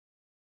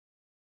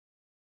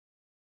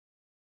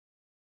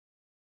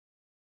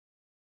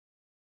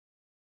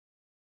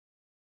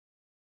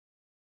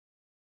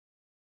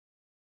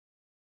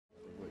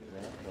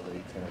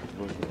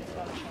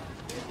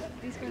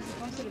These guys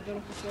have also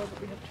developed as well,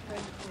 but we have to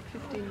find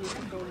 15 new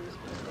controllers.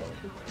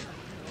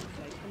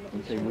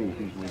 You say we,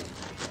 who's we? We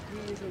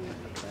is in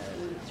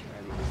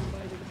Charlie was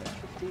invited about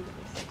 15 of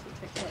us, so it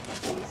takes like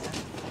at least.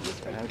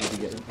 How did you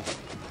get into it?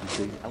 You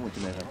see, I want to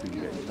know how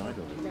people get inside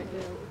of it. Right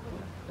now.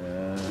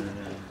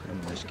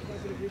 Risky. A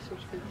bit of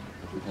research for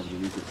We have the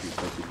research we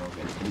posted on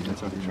it.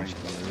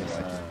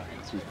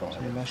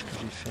 C'est l'image que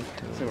j'ai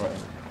faite. C'est vrai,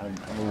 I'm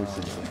always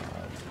cynical.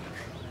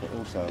 But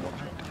also I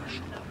watch it.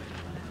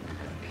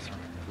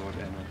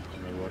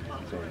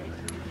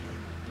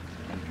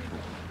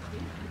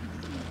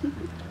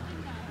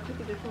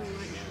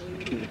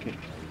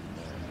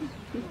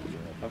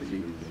 I've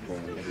seen this before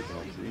every time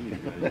I've seen it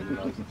in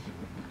the last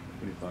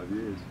 25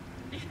 years.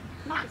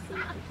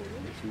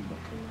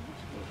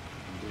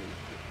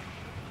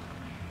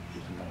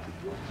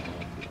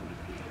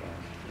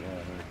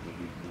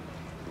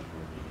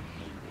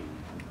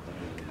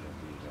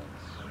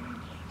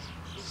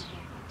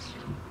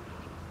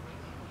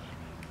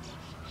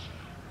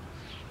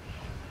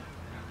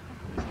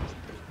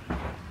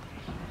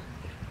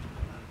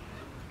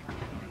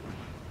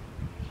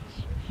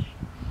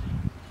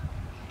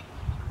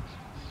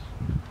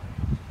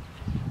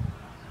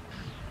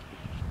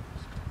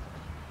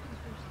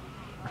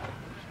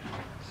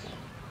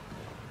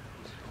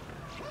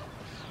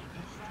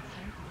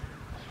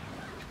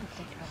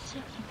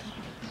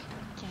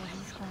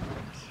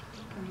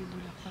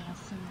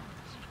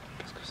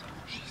 Parce que ça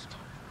enregistre.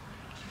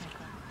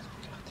 D'accord.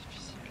 C'est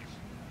artificiel.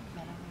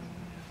 Mais alors,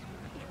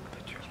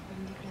 tu peux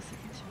me déplacer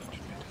cette chose.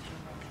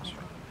 Bien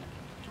sûr.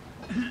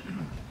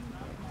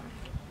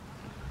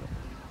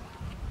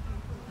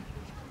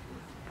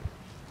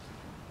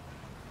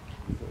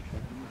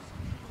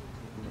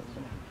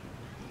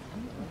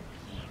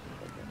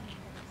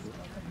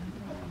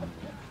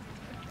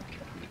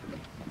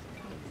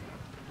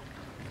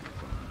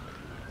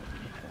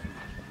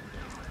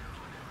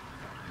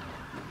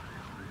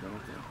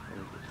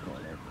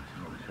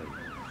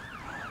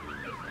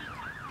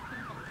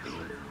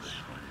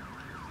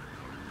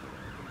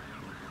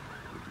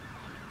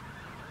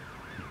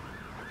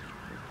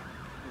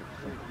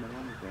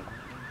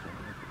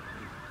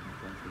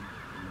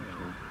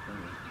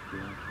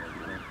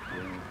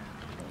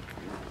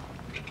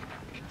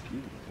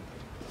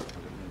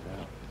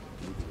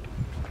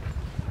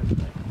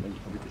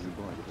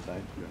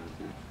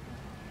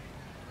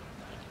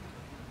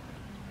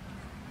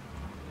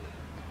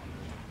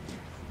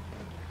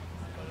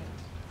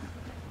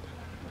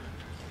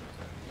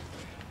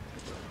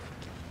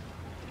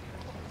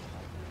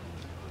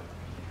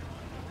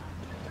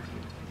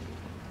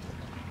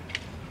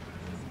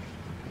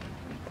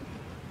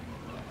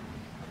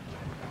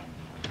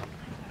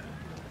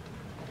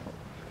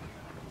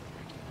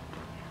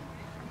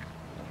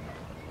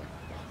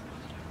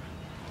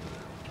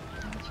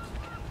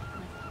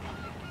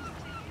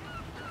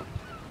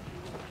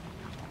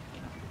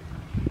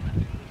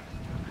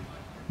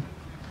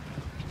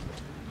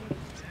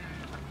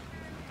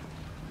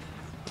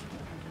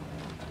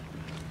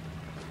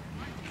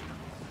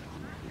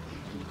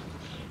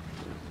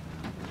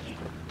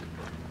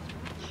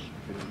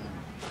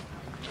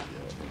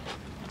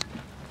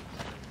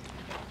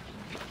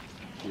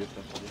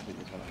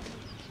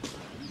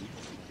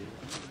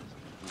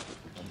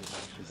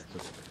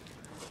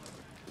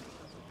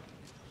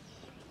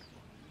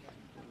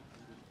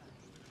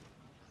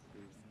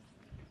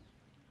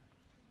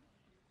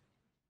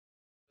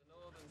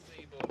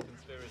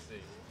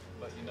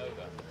 But you know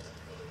that.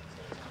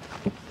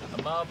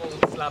 A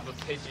marbled slab of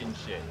pigeon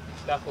shit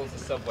dapples the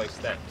subway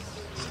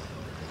steps.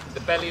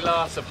 The belly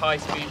laughs of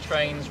high-speed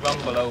trains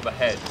rumble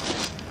overhead.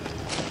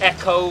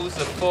 Echoes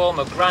of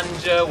former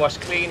grandeur wash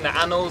clean the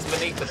annals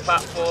beneath the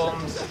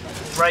platforms,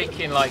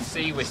 breaking like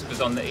sea whispers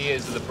on the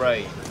ears of the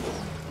brave.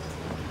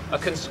 A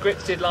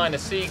conscripted line of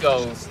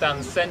seagulls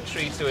stands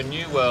sentry to a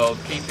new world,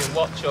 keeping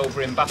watch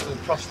over embattled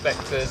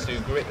prospectors who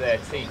grit their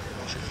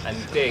teeth and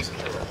dig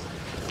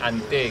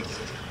and dig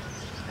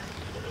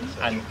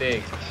and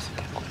dig.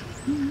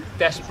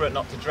 Desperate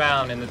not to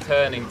drown in the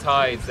turning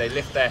tides, they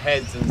lift their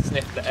heads and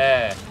sniff the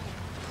air.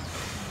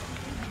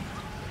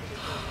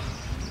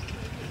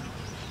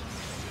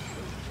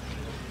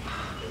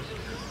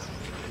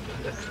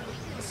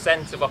 The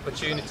scent of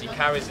opportunity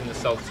carries in the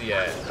salty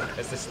air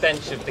as the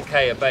stench of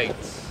decay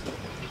abates.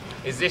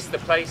 Is this the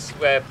place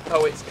where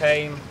poets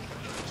came,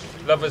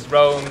 lovers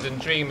roamed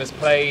and dreamers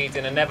played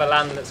in a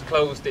neverland that's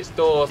closed its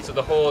doors to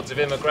the hordes of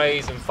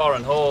immigrants and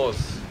foreign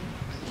whores?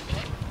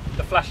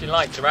 The flashing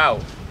lights are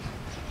out,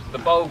 the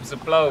bulbs are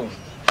blown,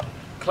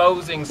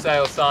 closing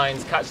sale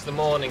signs catch the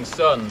morning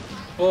sun,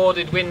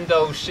 boarded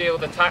windows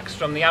shield attacks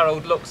from the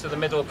arrowed looks of the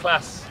middle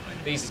class,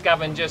 these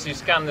scavengers who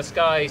scan the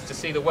skies to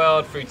see the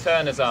world through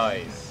Turner's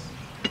eyes.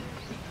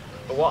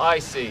 But what I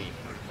see,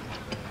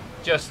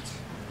 just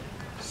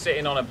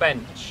sitting on a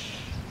bench,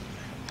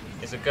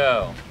 is a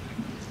girl.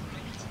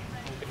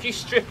 If you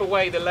strip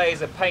away the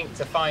layers of paint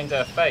to find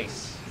her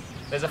face,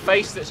 there's a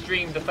face that's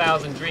dreamed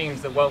 1,000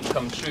 dreams that won't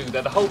come true.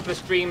 They're the hopeless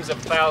dreams of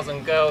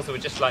 1,000 girls who are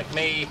just like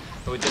me,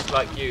 who are just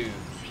like you.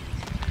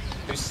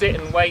 who sit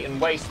and wait and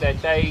waste their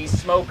days,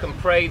 smoke and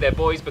pray their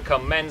boys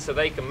become men so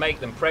they can make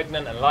them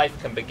pregnant and life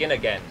can begin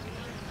again.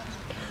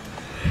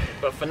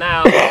 But for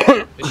now,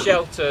 the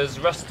shelters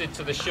rusted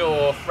to the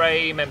shore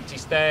frame empty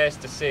stairs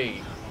to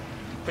sea.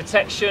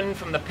 Protection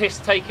from the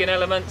piss-taking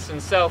elements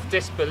and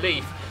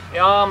self-disbelief, the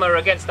armour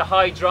against the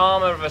high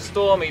drama of a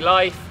stormy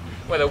life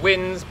where the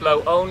winds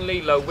blow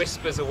only low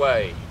whispers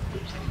away.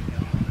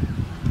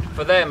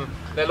 For them,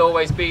 there'll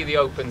always be the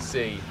open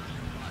sea.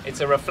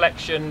 It's a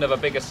reflection of a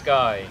bigger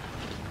sky,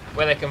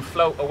 where they can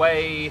float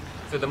away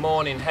through the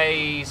morning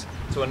haze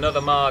to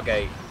another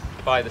Margate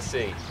by the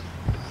sea.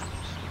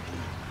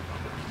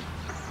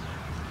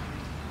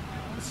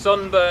 The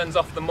sun burns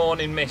off the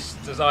morning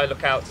mist as I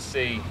look out to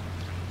sea,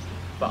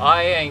 but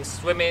I ain't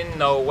swimming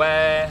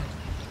nowhere,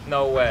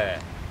 nowhere.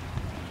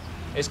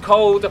 It's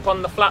cold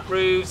upon the flat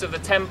roofs of the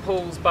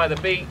temples by the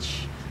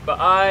beach, but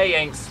I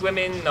ain't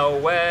swimming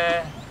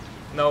nowhere,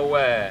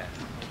 nowhere.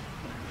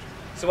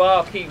 So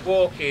I'll keep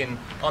walking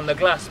on the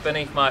glass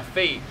beneath my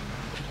feet,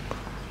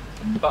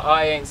 but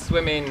I ain't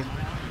swimming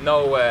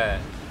nowhere.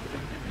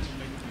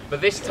 But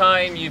this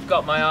time you've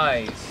got my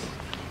eyes.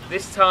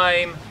 This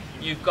time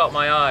you've got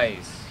my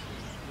eyes.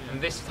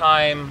 And this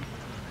time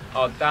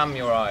I'll damn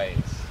your eyes.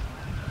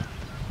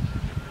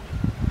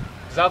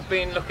 'Cause I've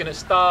been looking at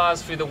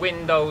stars through the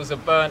windows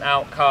of burnt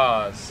out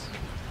cars.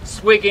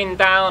 Swigging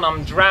down,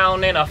 I'm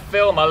drowning, I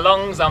fill my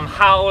lungs, I'm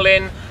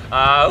howling.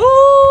 Ooh,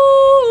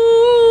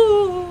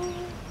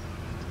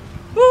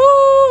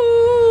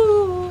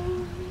 ooh.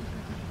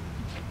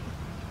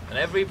 And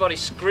everybody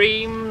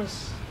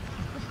screams,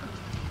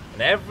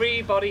 and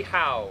everybody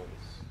howls.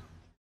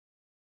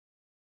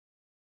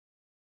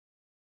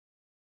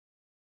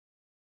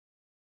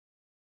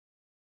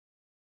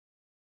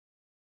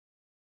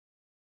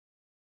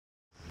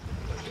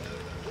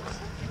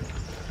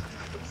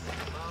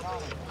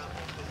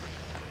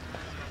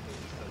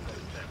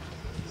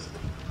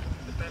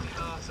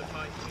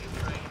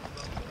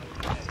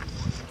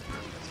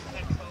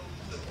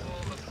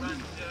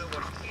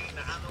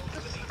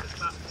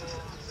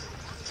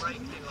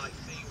 Breaking like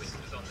sea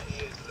whispers on the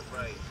ears of the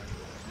brave.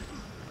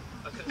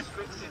 A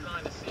conscripted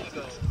line of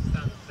seagulls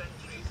stand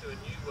sentry to a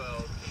new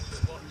world,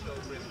 keeping watch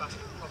over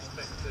embattled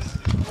prospectors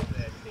who cut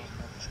their teeth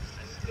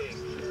and dig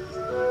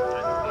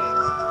and dig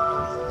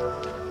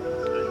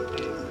and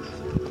dig.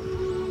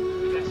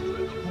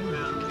 Desperate looking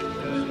round to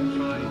turn and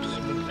try to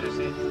confess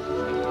it.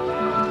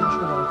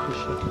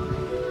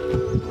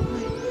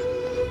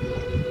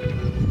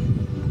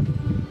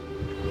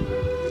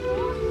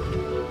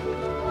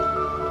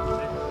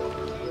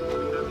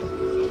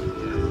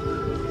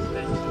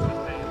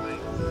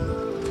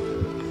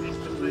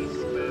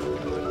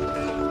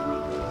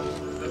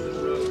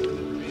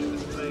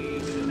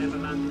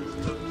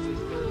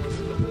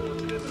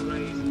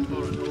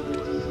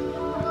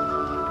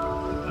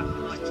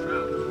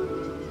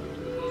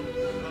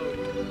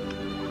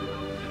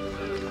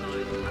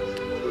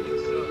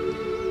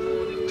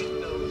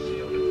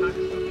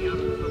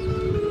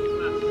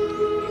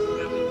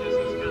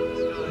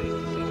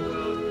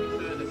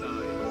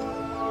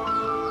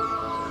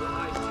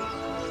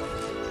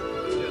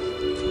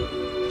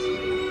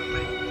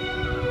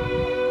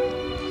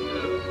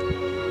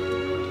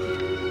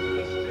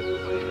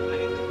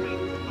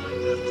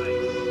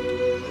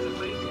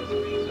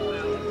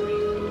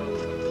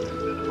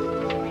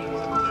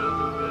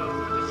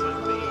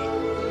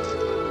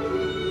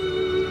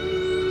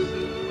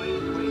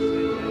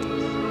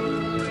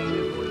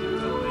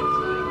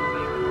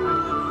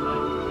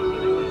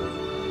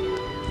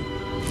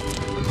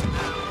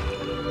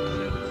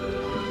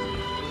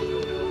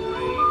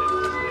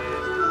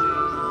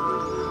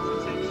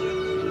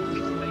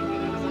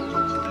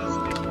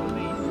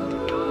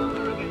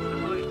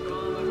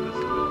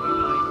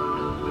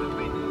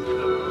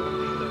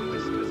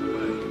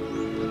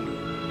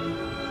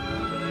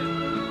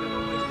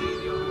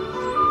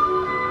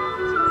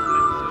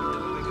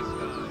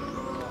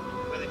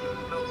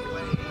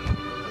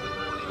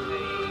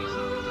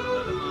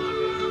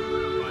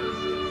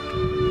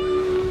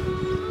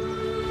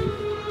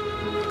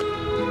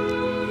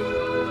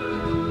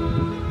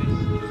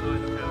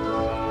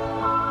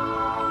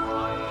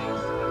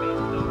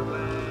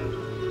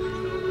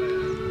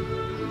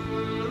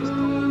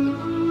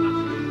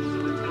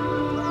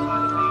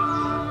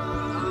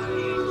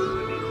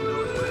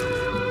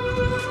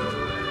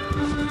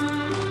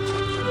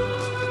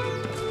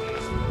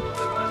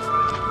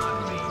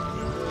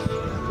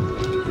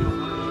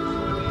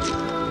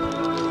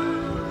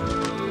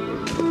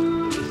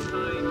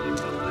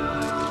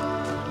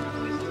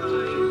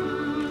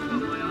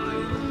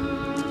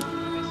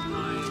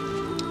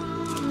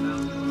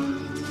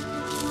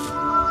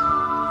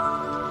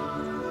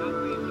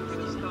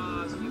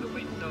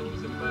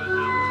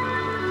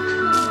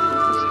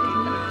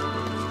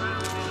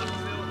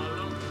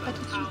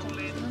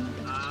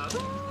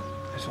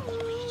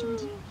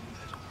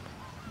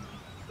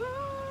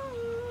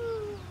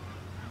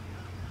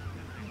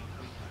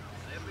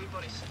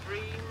 Everybody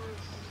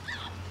screams,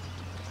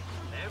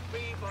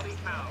 everybody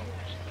howls.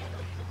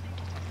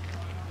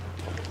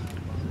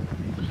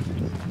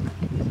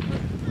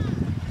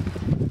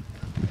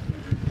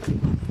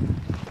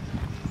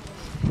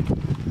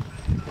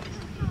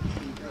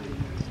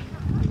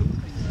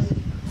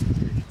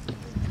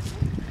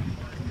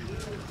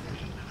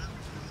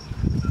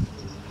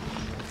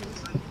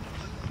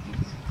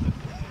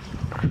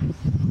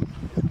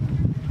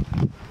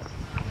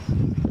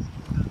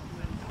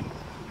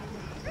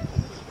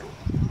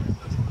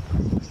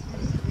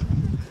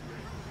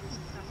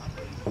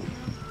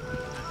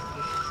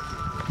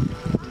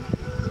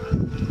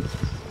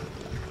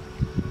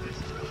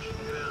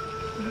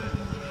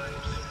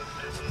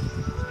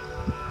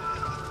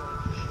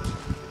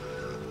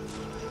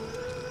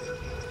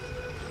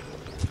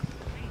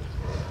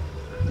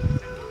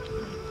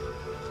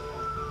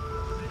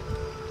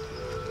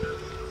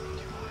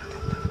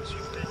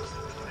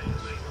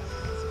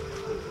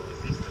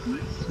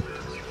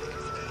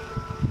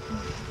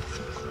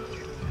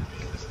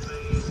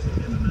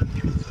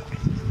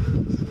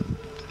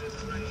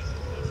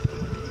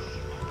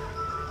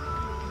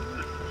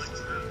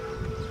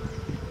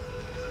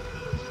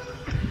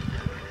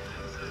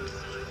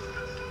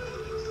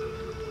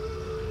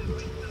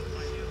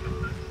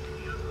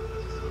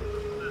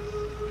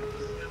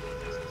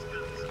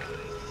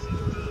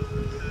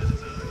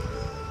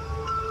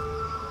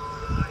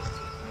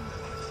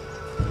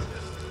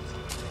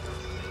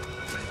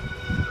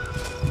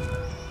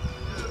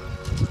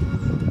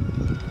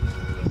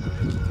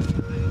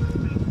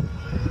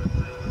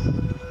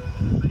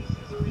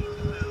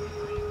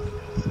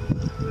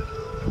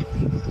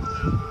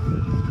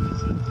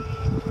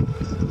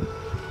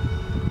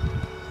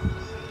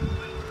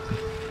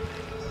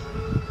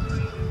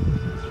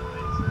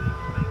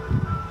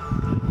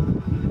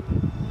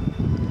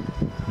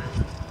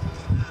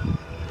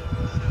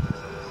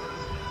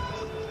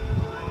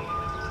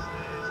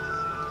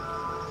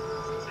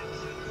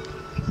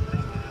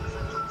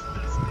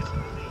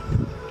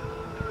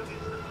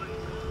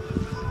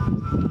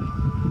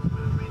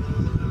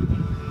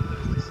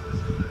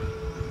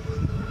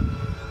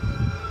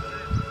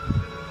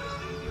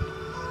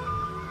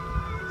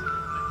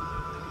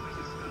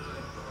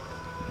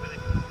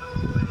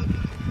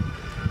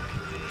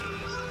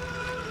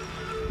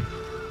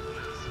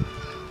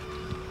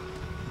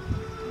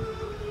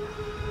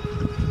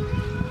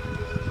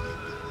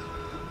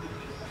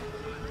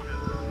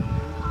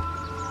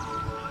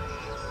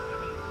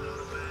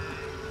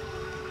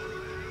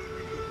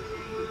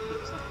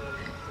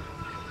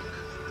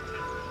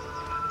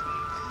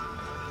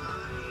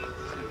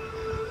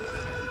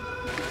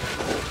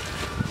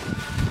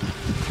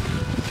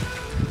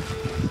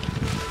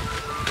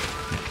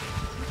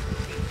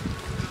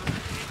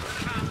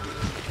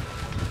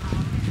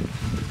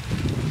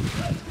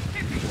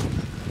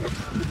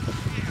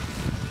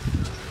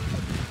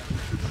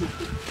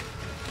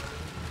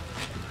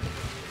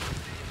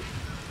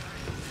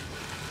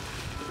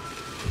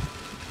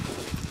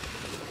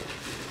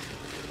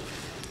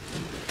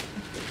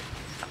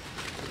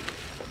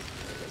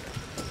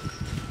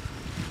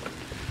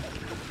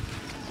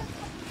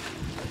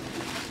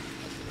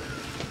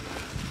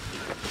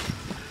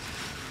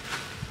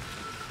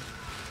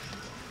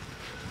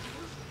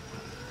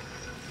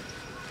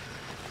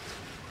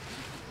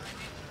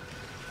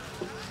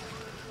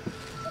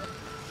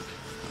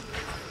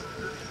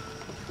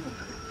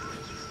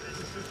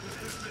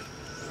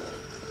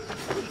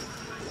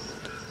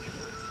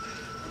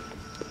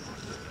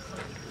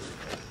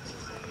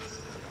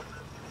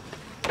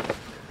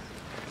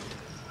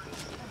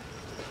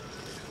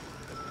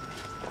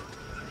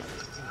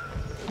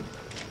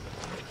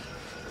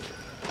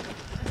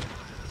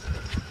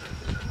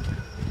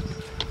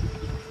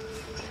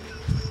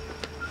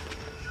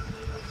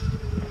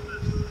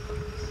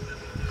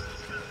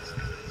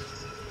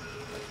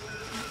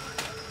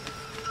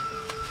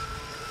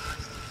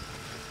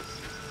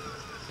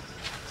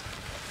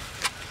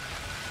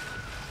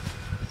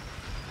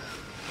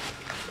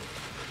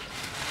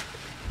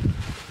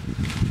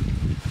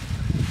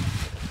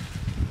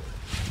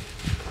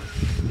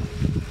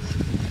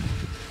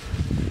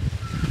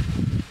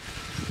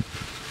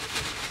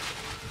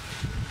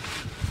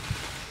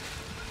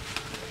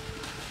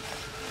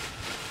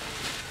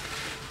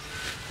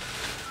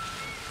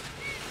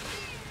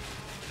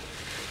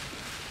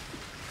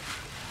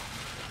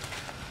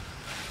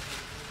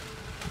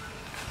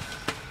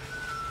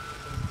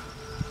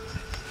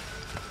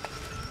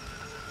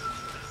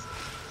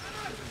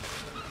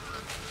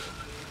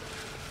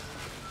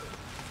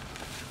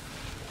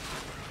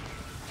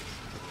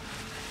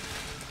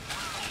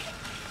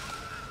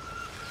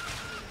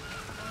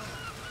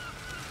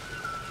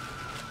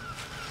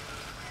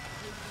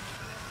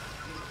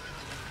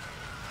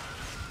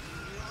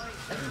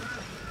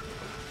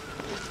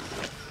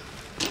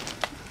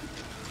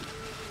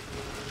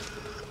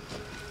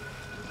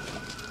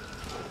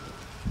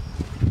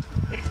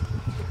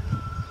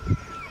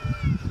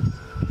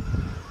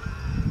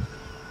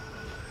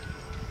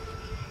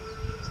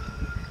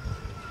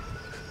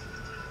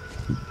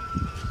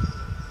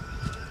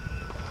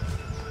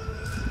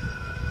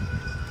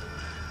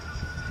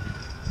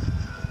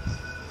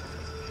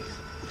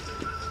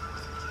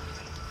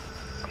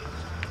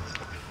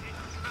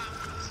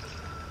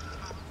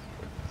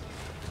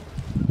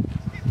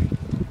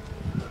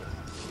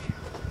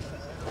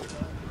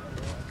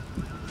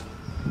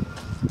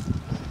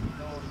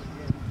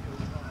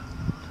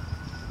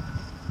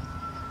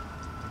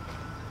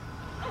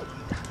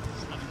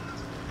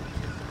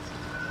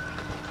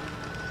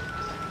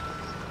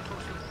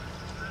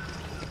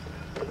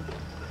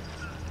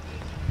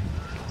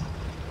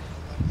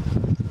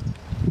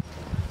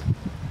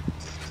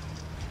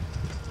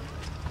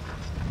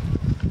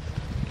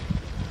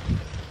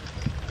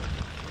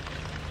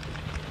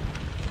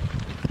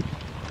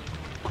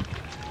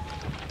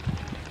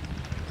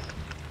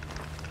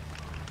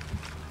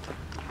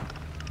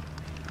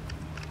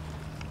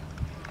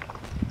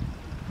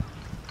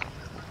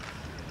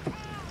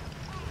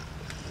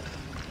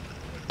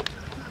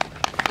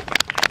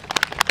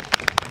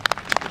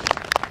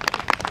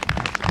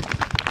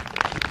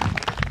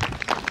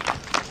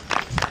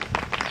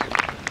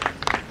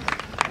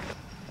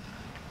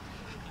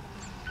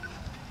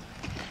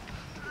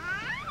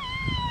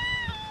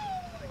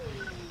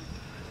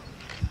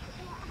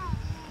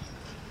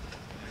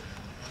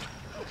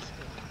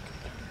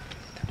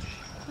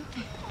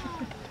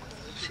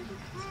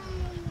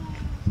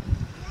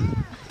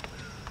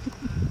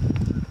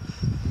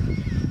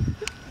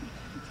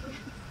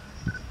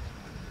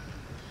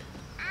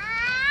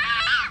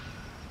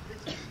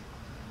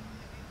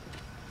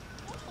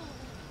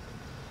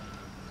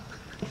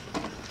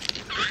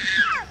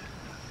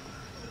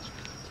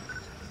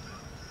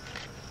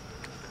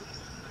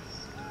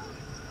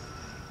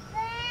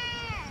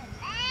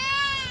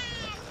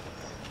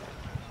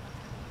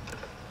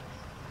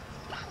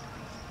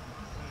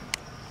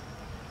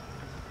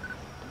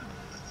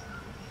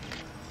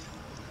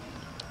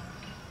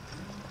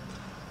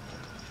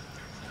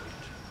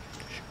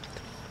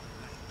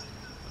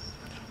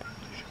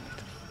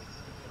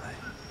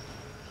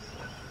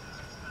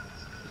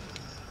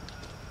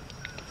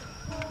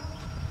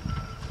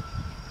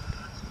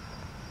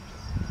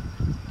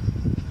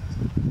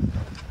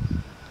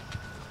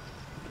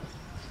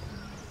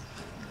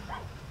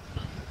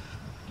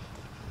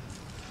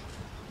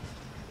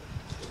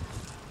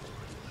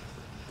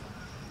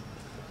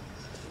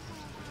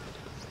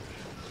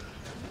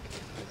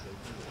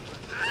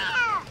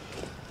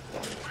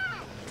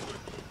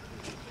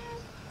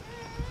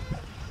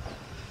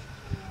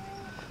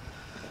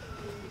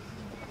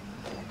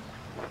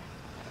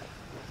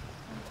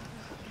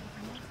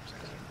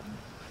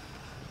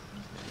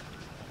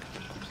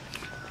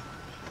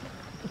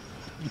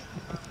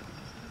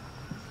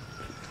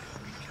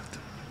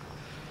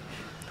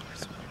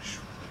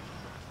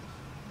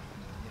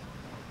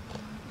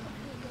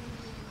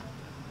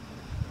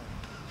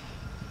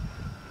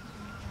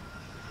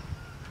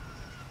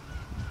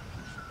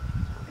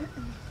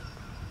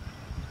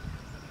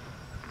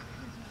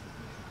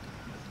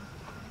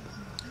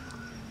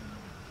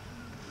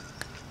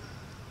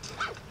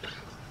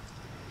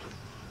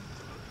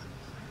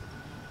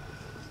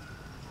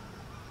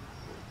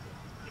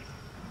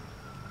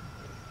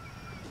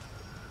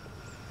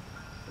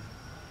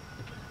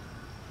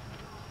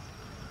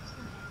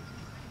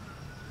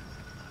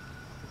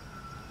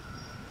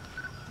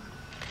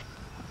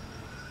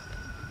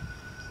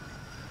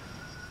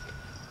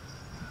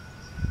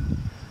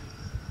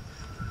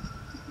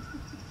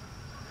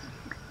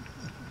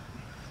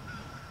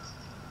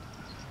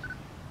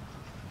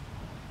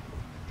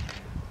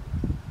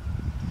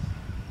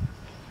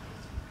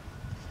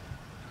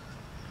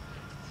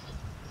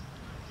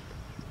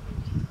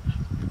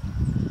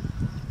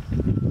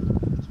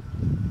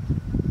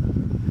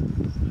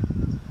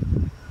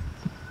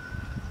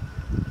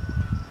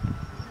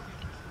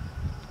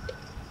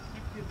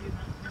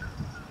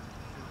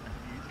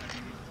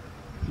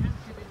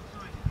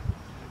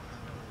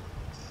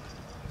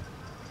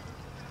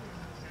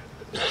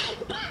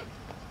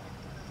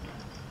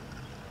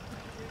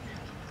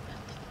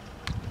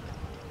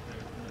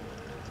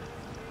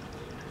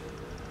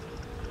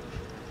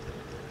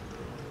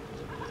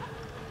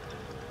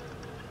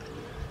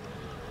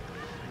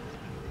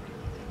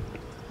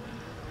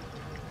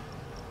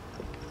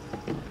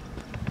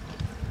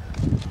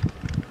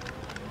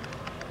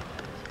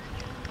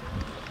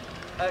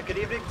 Good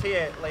evening to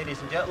you,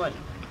 ladies and gentlemen.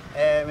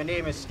 My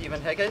name is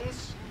Stephen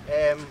Higgins.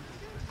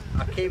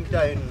 I came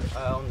down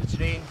on the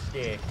train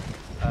today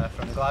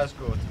from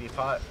Glasgow to be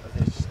part of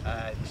this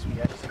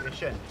wee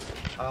exhibition.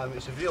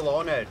 It's a real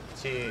honour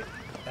to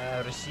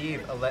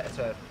receive a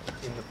letter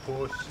in the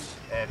post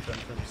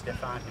from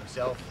Stéphane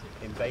himself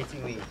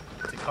inviting me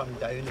to come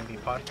down and be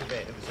part of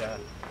it. It was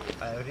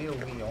a real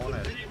wee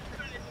honour.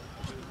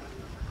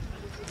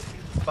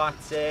 But,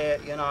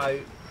 you know,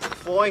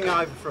 flying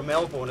over from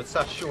Melbourne at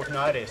such short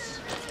notice,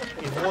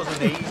 it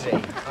wasn't easy.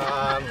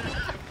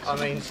 I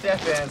mean,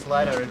 Stéphane's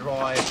ladder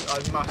arrived,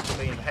 I must have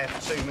been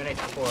perhaps 2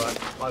 minutes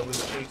before I was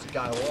due to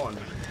go on.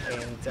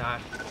 And,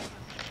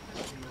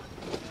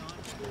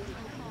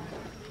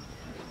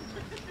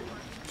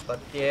 but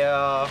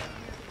yeah,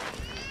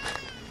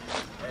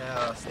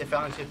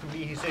 Stéphane said to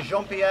me, he said,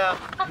 Jean-Pierre,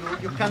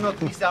 you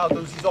cannot miss out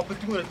on this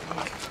opportunity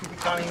to be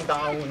coming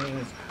down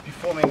and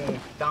performing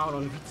down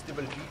on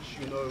Whitstable Beach,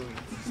 you know.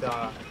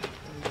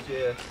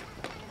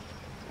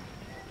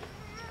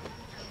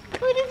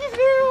 But it is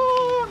very,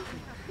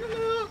 you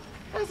know,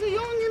 as a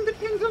young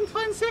independent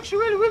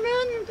transsexual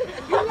woman,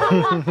 you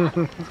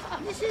know,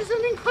 this is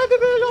an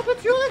incredible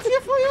opportunity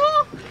for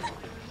you.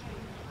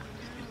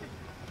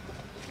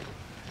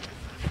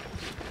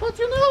 But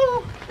you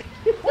know,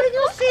 when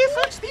you see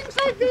such things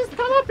like this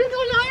come up in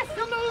your life,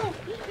 you know,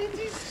 it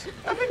is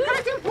of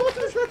great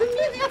importance that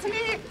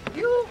immediately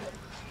you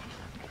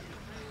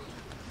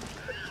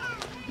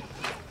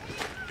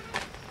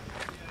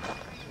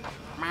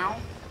meow.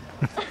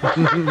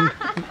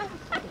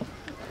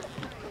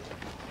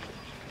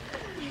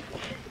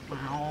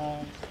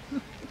 Meow.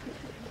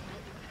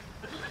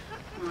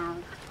 Meow.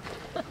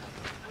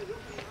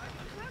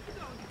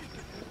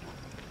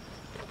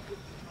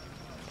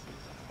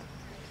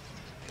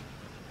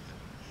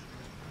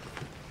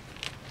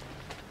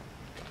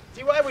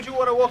 See, why would you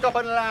want to walk up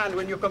on land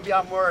when you can be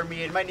a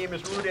mermaid? My name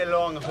is Rudy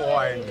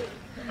Longhorn.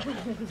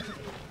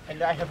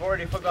 And I have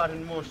already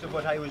forgotten most of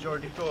what I was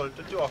already told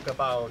to talk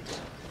about.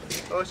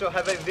 I also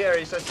have a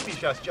very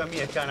suspicious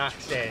Jamaican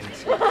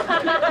accent.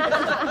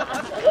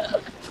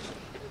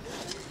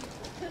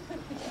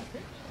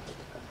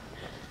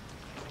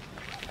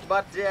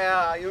 But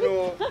you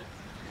know,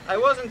 I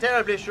wasn't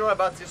terribly sure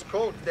about this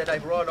coat that I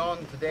brought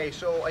on today,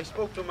 so I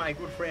spoke to my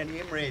good friend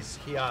Imres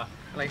here,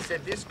 and I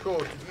said, this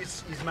coat,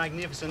 this is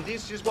magnificent.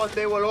 This is what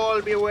they will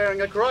all be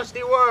wearing across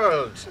the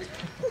world.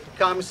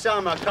 Come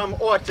summer, come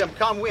autumn,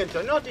 come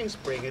winter. Not in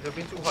spring, it'll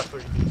be too hot for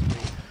it in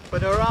spring.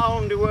 But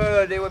around the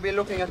world, they will be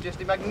looking at just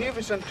the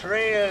magnificent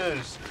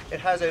trails it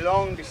has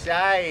along the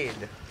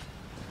side.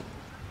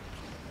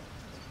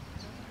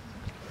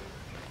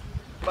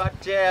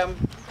 But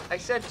I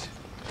said,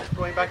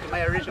 going back to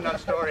my original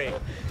story,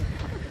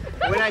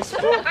 when I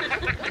spoke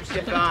to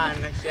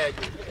Stéphane, I said,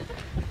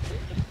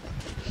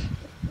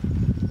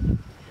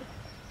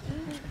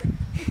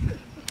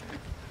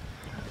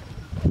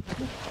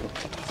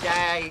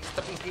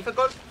 it's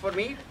difficult for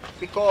me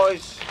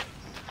because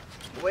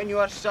when you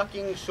are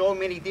sucking so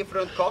many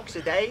different cocks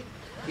a day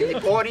in the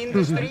porn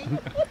industry,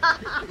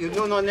 you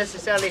do not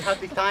necessarily have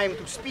the time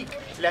to speak,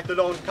 let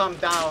alone come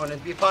down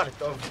and be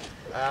part of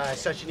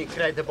such an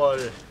incredible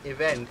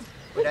event.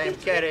 But I am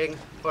caring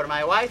for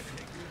my wife.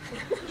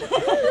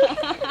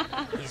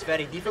 It's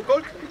very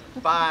difficult,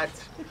 but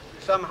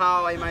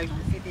somehow I might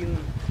fit in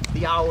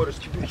the hours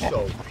to do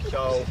so.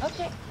 So,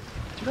 Okay.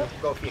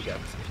 go figure.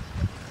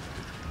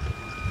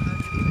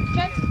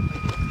 Check.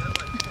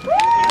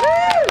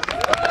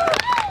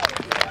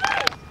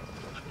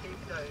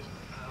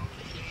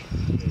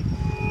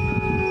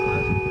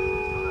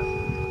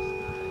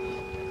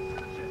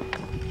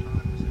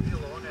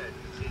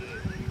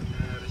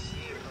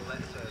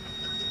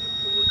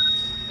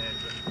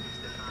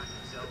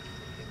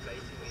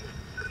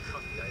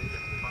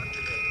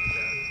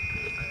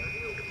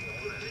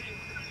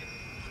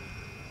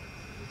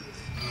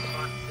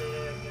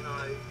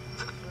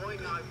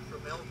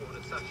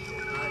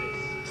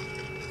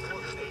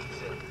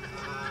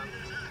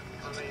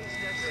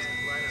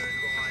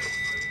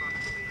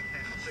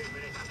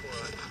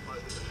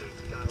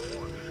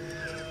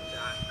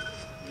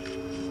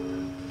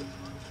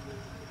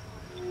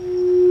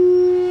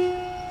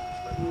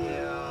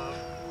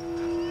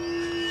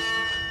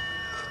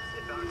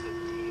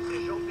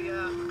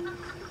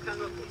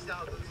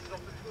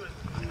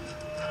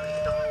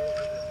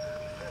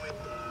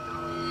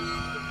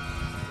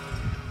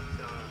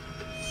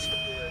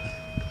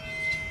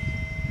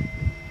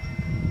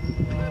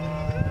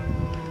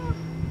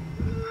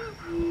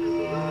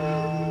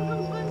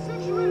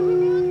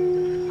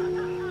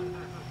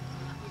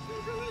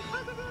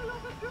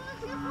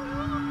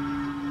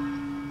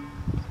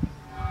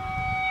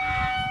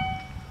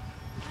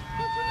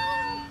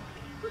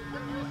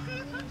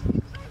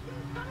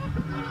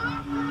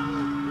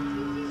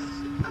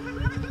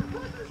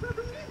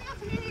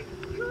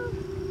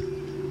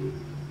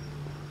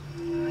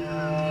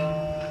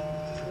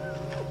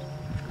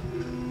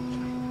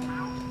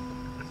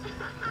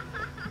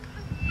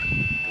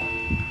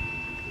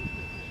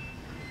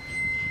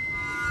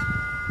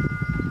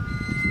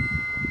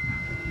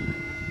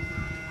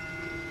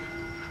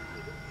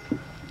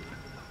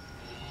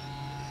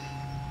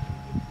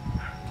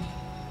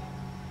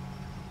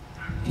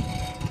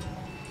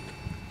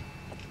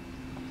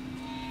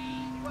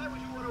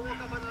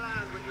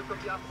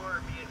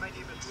 My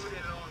name is Rudy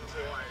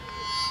Longhorn.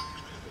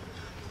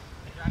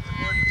 I've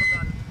already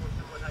forgotten most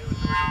of what I was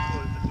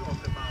told to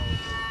talk about.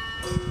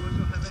 I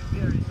also have a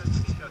very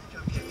suspicious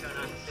Jamaican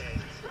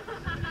accent.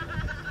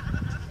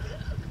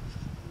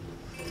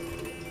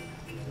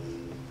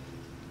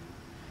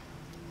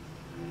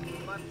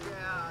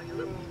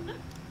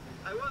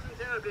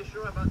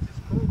 sure about this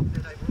code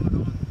that I brought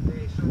on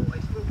today, so I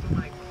spoke to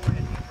my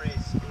friend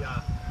Chris here,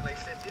 and I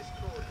said this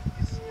code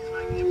is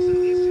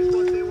magnificent. This is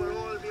what they will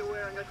all be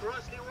wearing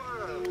across the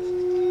world.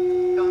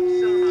 Come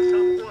summer,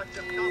 come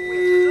autumn, come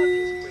winter, not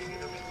in spring,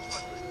 it'll be in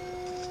Scotland.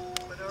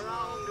 But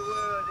around the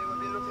world they will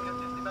be looking at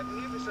the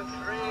magnificent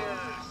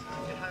trails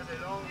it has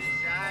along the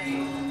side.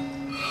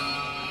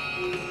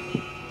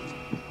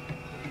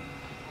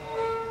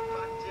 But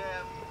I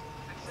said,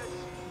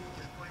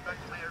 just going back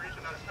to my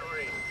original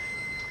story,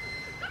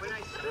 when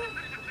I spoke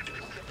to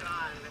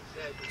Stéphane and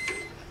said,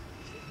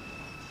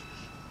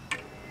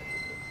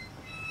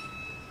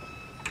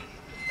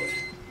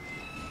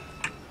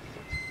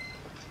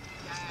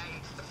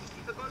 it's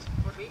difficult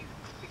for me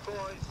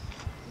because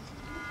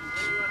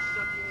when you are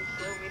sucking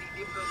so many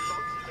different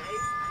thoughts a day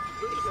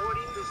in the sport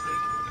industry,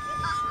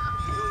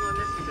 you do not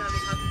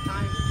necessarily have the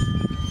time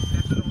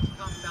that will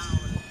come down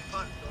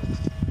part of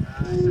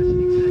such an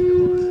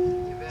incredible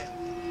event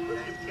that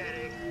I'm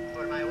carrying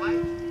for my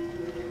wife.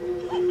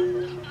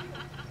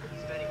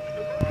 It's very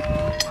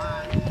difficult,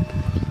 but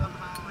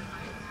somehow I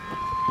managed.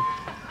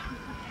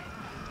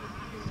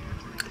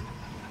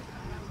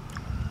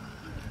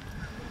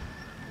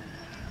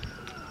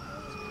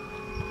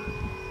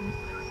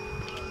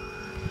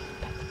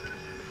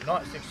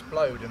 Nights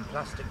explode in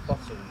plastic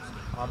bottles,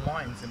 our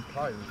minds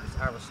implode as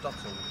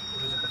Aristotle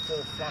was at the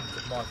forefront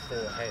of my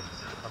forehead.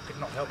 I could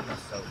not help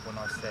myself when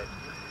I said,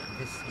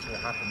 this is what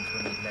happens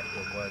when you let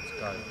your words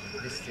go.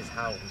 This is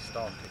how we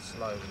started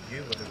slow, and you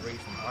are the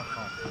reason I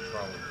can't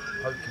control.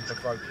 Poking,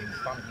 provoking,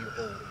 fun you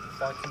all,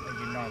 fighting a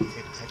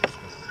united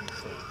pedestal you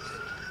fools.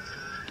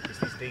 It's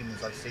these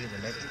demons, I see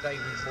them. Every day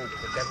we walk,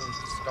 the devil's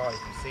disguise,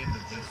 we see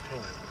them, these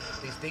tools.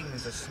 These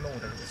demons are small,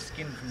 they have the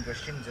skin from your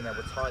shins and they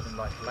will tie them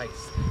like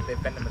lace. Their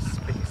venomous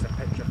spit is a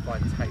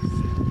petrified taste.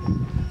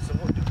 So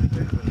what do we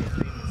do when these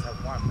demons have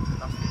won?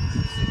 Nothing.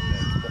 We sit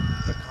there to what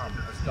we become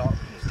as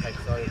darkness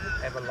takes over,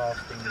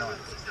 everlasting night.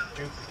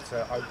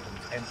 Jupiter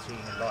opens,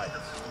 emptying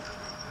lights.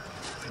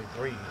 We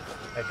breathe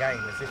again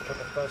as if for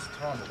the first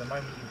time at the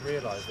moment you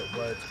realise that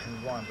words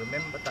can rhyme.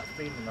 Remember that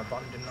feeling of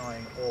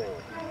undenying awe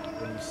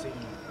when you see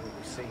what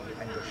you see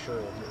and you're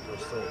sure what you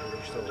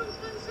saw.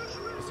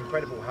 It's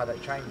incredible how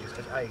that changes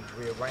as age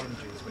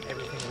rearranges when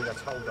everything we are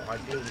told are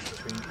ideal is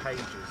between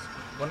pages.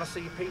 When I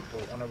see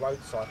people on a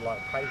roadside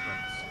like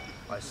pavements,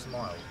 I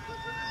smile.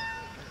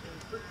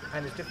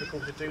 And it's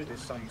difficult to do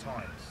this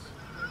sometimes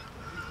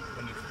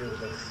when you feel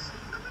the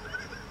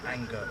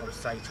anger of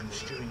Satan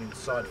stewing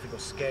inside, if you're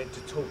scared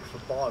to talk, for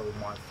bile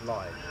might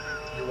fly.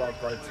 You are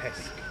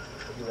grotesque,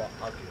 you are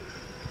ugly.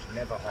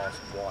 Never ask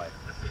why.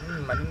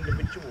 An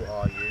individual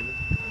are you?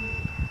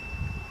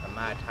 A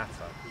mad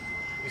hatter.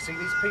 You see,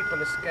 these people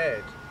are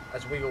scared,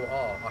 as we all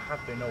are. I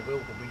have been or will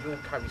be. We all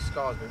carry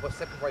scars, but what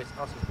separates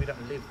us is we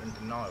don't live in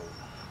denial.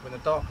 When the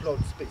Dark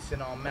Lord spits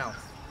in our mouth,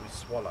 we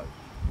swallow,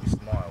 we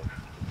smile.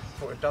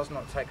 For it does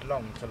not take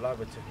long to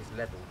lower to his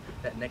level.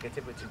 Let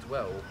negativity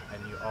dwell,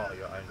 and you are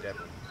your own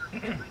devil.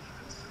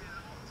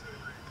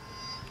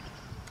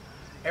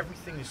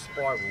 Everything is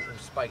spiral or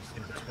space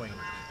in between.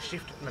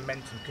 Shift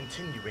momentum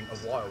continuing a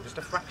while. Just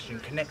a fraction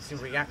connecting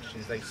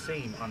reactions, they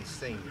seem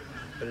unseen.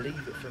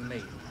 Believe it for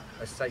me,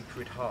 a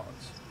sacred heart.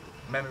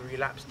 Memory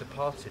lapse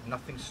departed,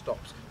 nothing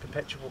stops.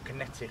 Perpetual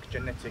kinetic,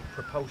 genetic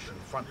propulsion.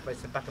 Front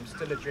face and back, I'm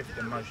still adrift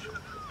in motion.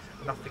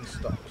 Nothing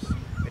stops.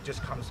 It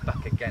just comes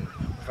back again.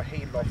 With a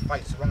heel of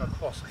face rung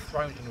across,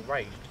 thrown in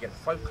rage, yet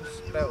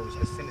focus spells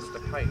a sinister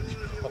page,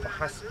 or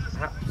perhaps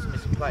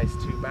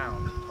misplaced, too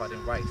bound, tied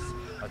in race.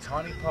 A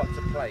tiny part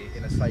to play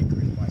in a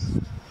sacred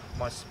waste.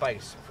 My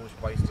space feels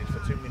wasted,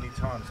 for too many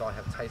times I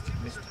have tasted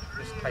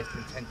misplaced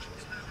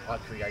intentions I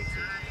created.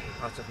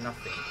 Out of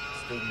nothing,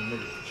 still we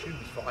move,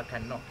 choose for I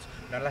cannot.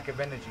 No lack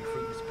of energy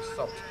through this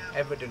basalt,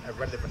 evident,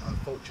 irrelevant,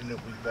 unfortunate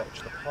we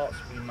watch, the parts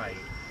we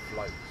made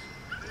float.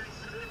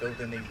 Feel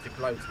the need to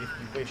gloat, if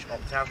you wish,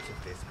 opt out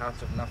of this,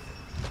 out of nothing,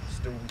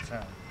 still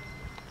return.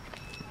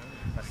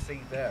 I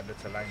see there,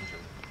 little angel,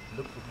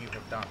 look what you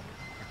have done.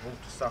 You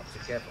brought us up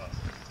together.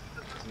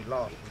 We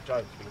laughed, we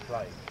joked, we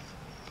played.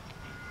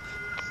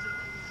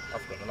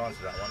 I've got the lines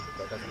to that one,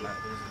 but it doesn't matter,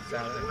 it doesn't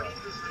sound anyway.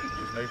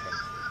 Just movement.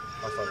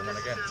 I'll start the one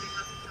again.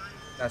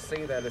 Now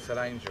see there, little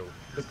angel,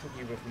 look what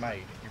you have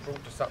made. You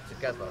brought us up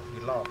together,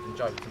 you laughed and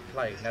joked and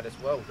played. Now this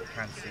world that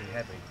can seem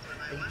heavy,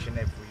 each and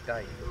every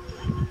day.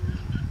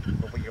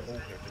 But we are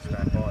all here to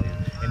stand by you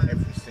in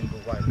every single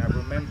way. Now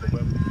remember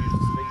when we used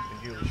to sleep and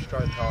you would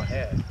stroke our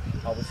hair,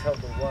 I would tell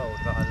the world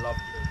that I love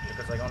you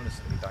because I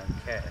honestly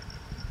don't care.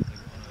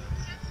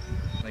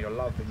 Now your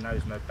love, it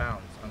knows no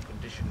bounds,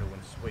 unconditional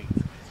and sweet.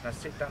 Now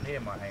sit down here,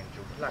 my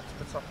angel, relax,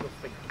 put up your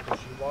feet because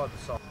you are the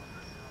soul.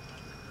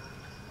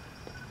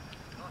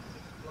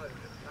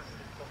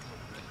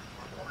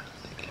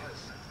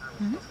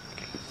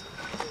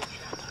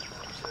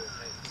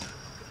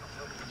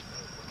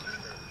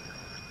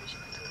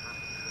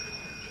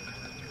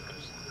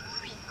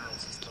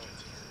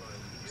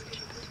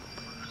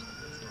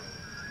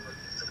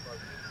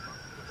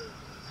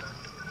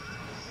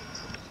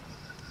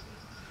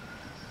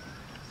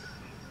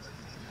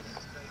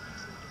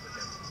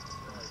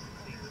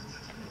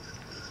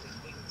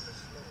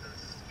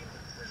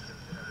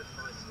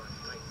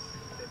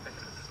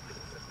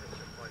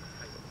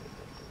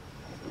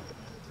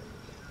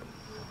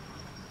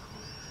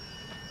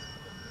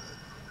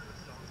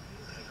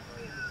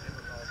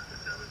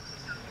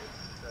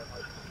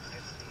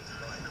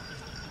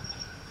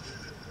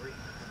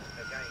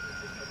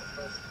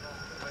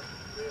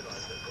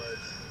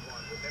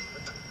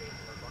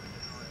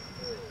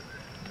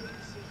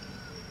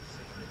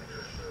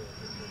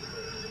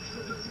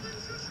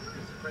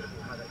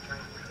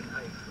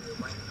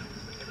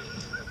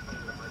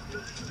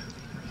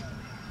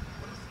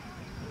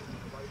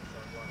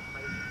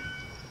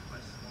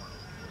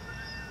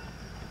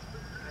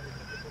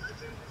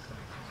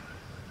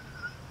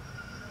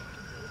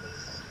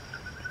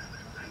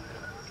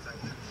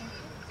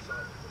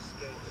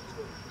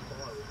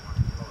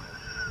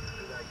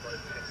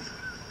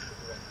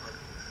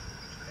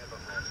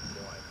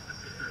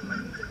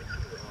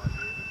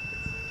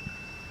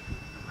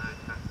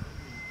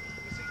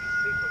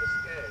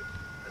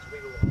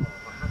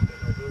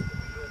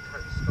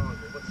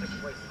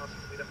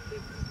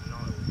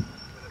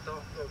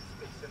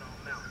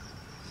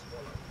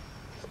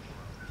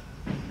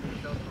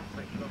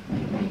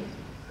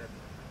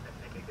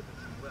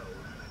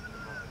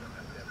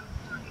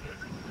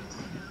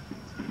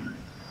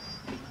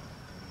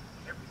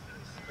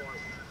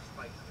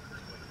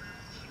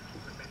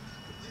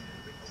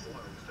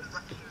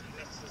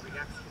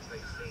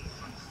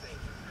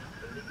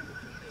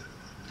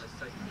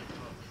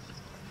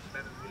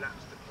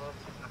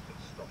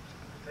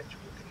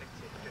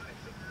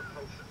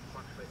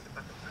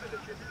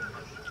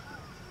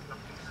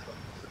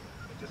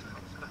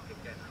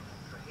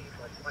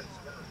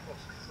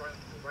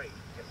 rate,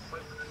 yet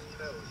focus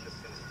spells your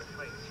sinister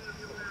face.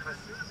 For the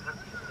passive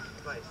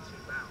plays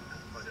too bound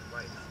by the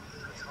race.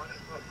 A tiny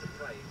part to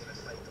play in a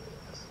state of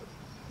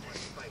my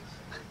space,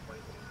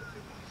 waiting for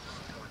 2 minutes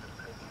time I have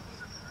taken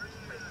this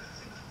place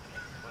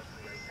my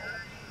creation,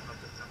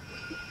 under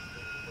something,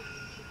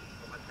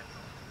 for my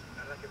techno.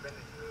 And like a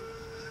remedy,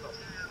 stop,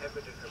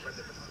 evident,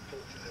 irrelevant,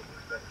 unfortunate, we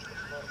watch the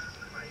heart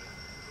be made,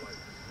 like,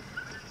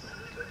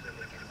 looking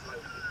at the flow,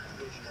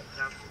 vision of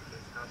council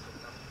is out of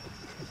nothing.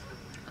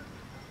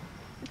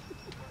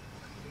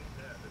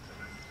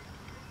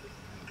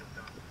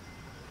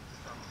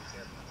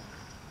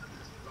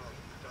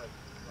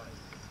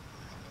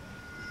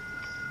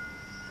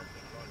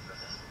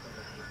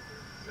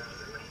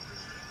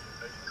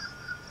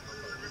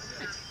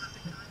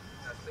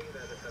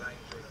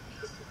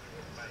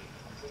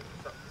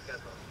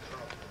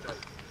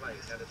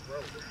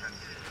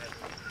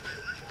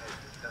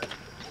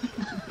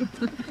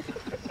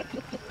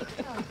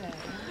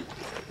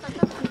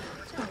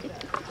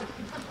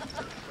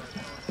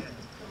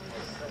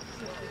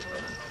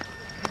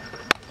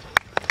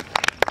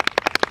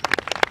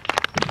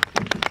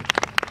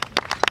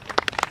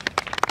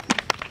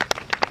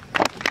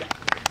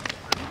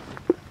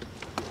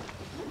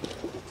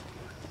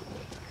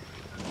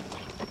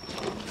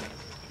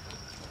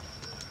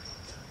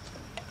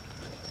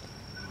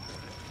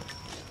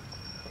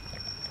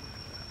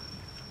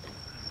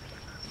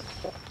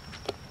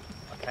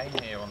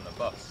 Came here on the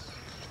bus.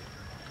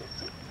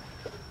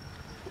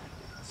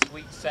 The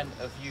sweet scent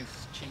of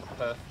youth's cheap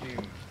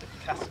perfume that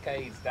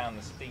cascades down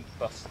the steep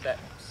bus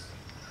steps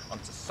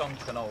onto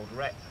sunken old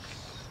wrecks,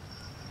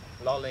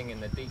 lolling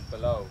in the deep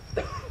below.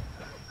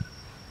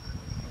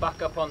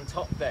 Back up on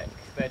top deck,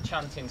 they're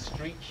chanting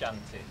street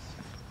shanties.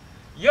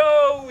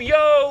 Yo,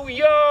 yo,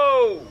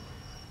 yo!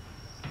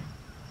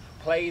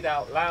 Played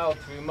out loud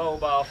through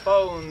mobile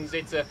phones,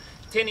 it's a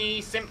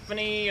tinny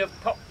symphony of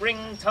pop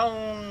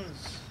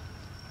ringtones.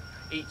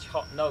 Each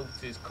hot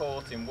note is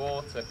caught in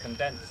water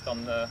condensed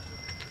on the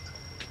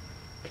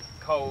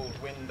cold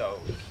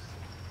windows,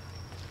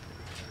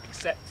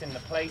 except in the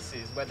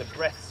places where the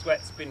breath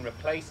sweat's been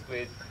replaced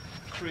with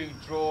crude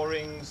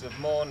drawings of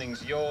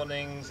mornings,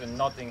 yawnings and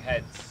nodding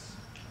heads.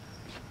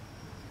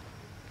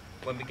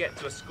 When we get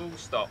to a school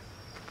stop,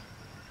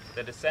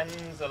 there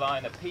descends a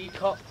line of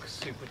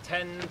peacocks who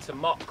pretend to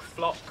mock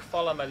flock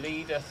follow a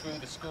leader through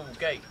the school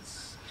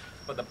gates,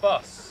 but the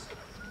bus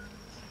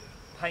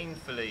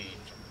painfully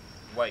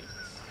waits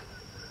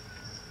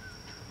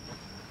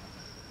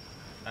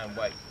and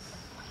waits,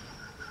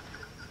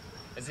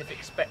 as if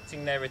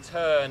expecting their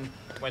return.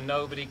 When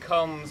nobody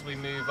comes, we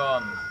move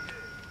on.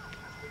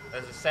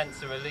 There's a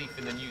sense of relief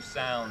in the new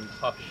sound,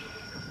 hush.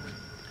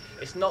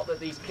 It's not that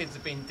these kids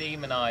have been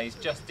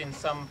demonised, just in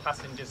some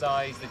passengers'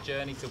 eyes the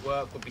journey to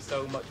work would be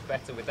so much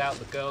better without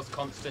the girls'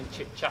 constant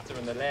chit-chatter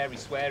and the leery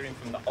swearing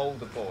from the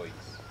older boys.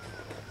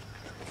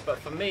 But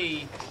for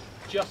me,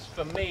 just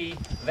for me,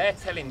 they're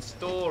telling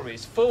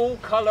stories, full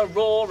colour,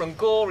 raw and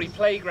gory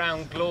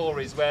playground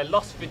glories where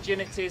lost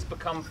virginities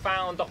become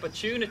found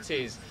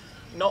opportunities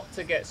not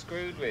to get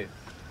screwed with.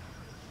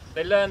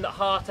 They learn that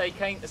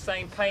heartache ain't the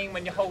same pain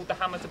when you hold the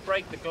hammer to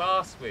break the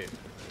glass with.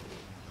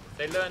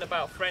 They learn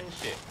about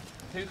friendship,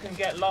 who can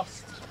get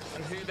lost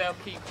and who they'll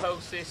keep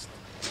closest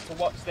to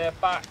watch their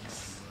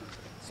backs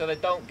so they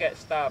don't get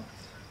stabbed.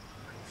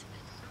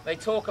 They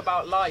talk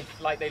about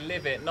life like they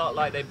live it, not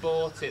like they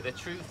bought it. The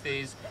truth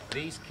is,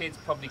 these kids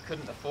probably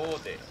couldn't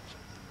afford it.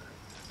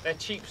 Their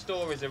cheap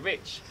stories are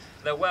rich.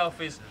 Their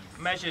wealth is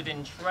measured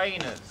in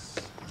trainers,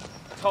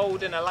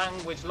 told in a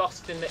language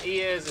lost in the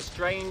ears of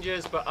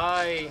strangers, but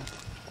I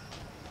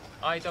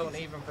don't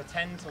even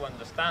pretend to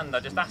understand.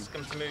 I just ask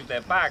them to move their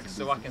bags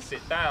so I can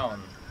sit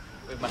down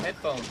with my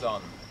headphones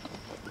on.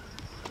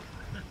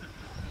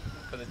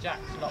 But the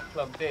jack's not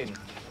plugged in,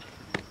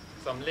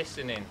 so I'm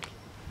listening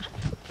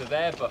to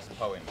their bus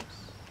poems.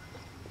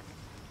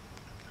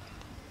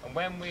 And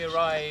when we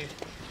arrive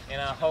in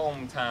our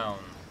hometown,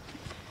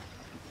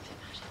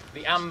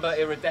 the amber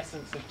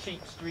iridescence of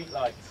cheap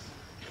streetlights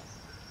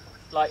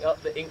light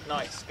up the ink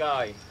night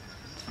sky.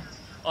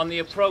 On the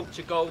approach,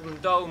 a golden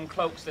dome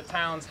cloaks the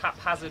town's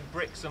haphazard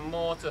bricks and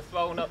mortar,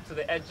 thrown up to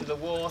the edge of the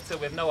water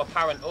with no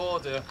apparent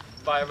order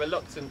by a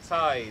reluctant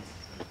tide,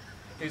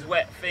 whose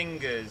wet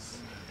fingers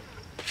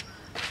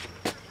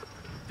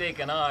dig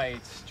an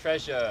eyed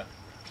treasure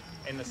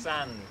in the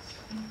sand.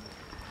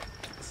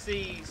 The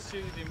sea's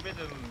soothing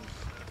rhythms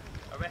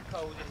are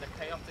echoed in the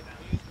chaotic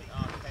amusement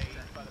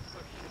arcade by the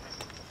push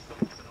of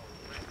something old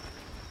wreck.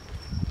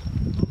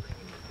 Rolling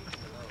in the deep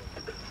below.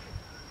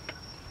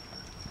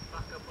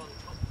 Back up on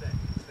top deck,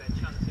 they're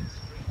chanting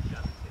street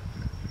shanties.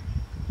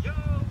 Yo,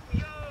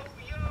 yo,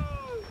 yo!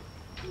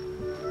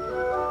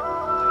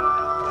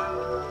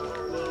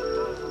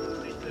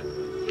 It's a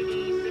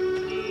tinny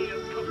symphony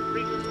of pop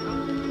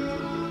ringtones.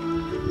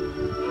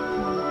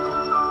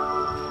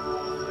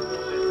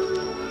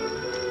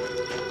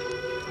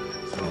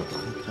 Très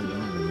très bien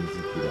la musique,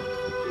 il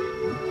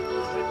a trop.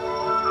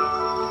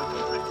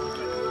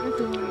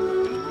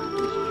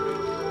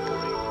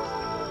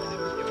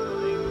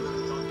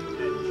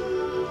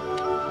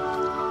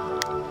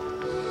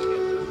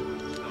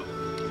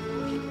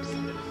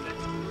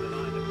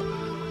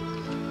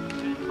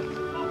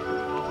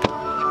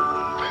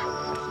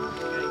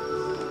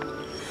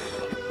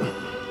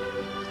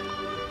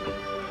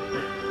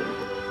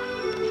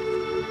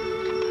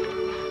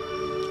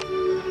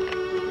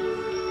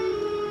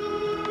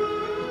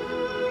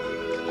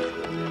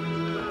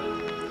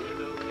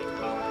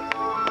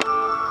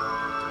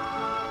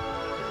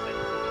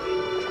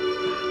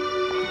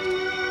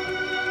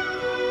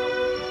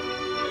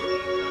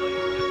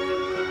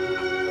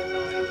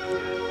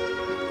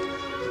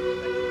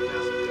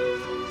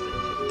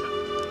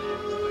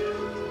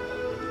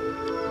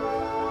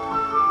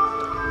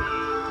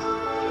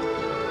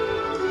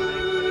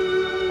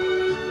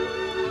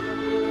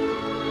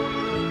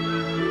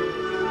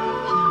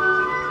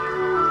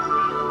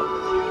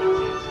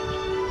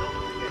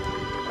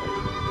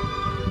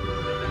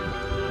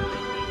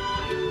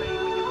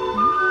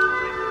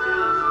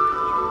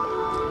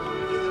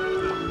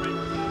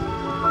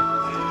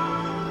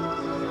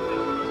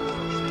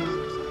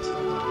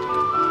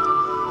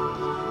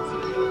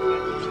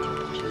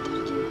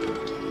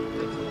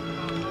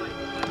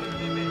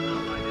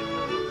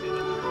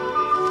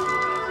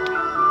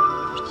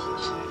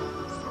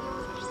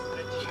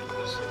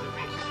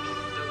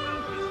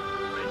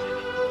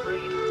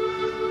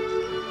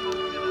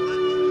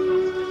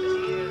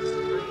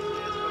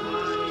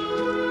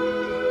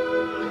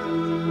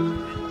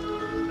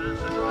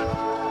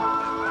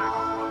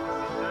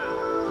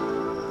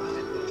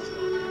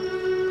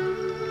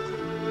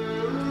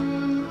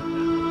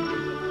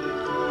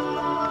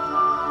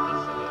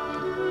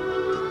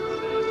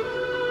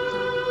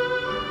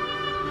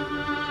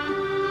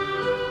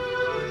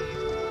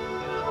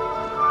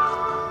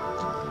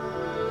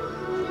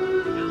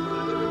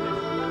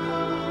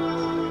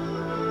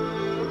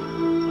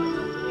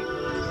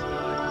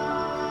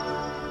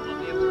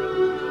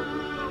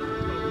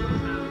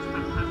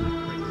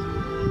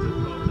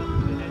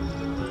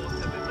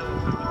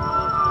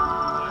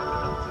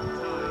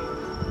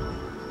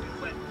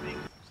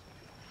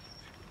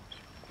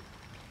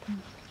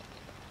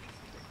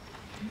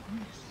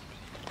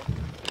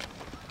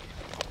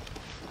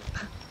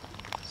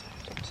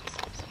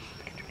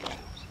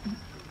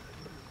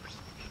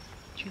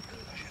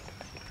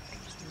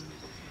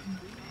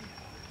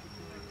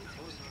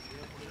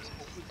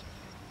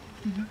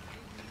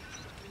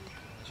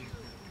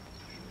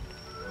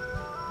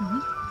 En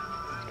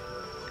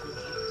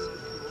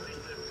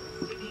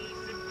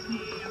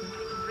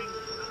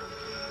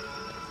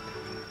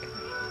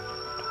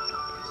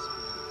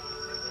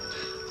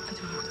fait,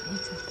 vous voudriez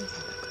que ça se passe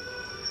un peu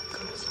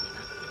comme au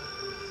cinéma.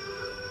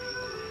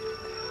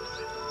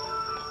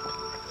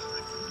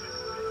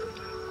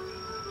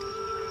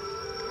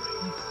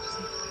 Mais pour tout ça,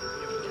 il faudrait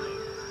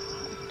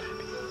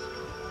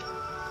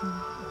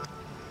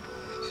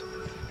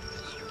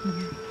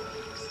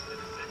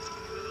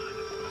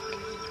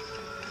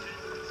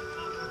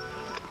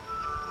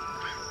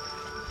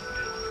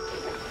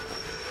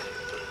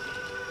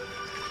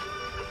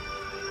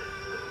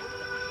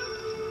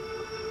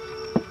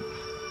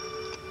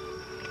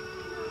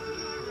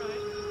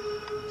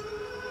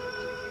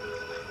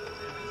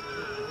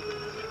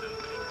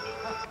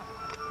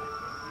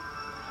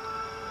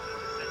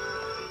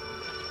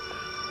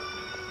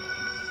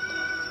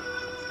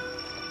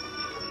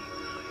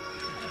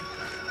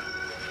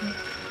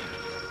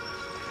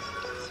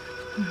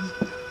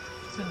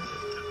c'est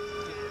vrai.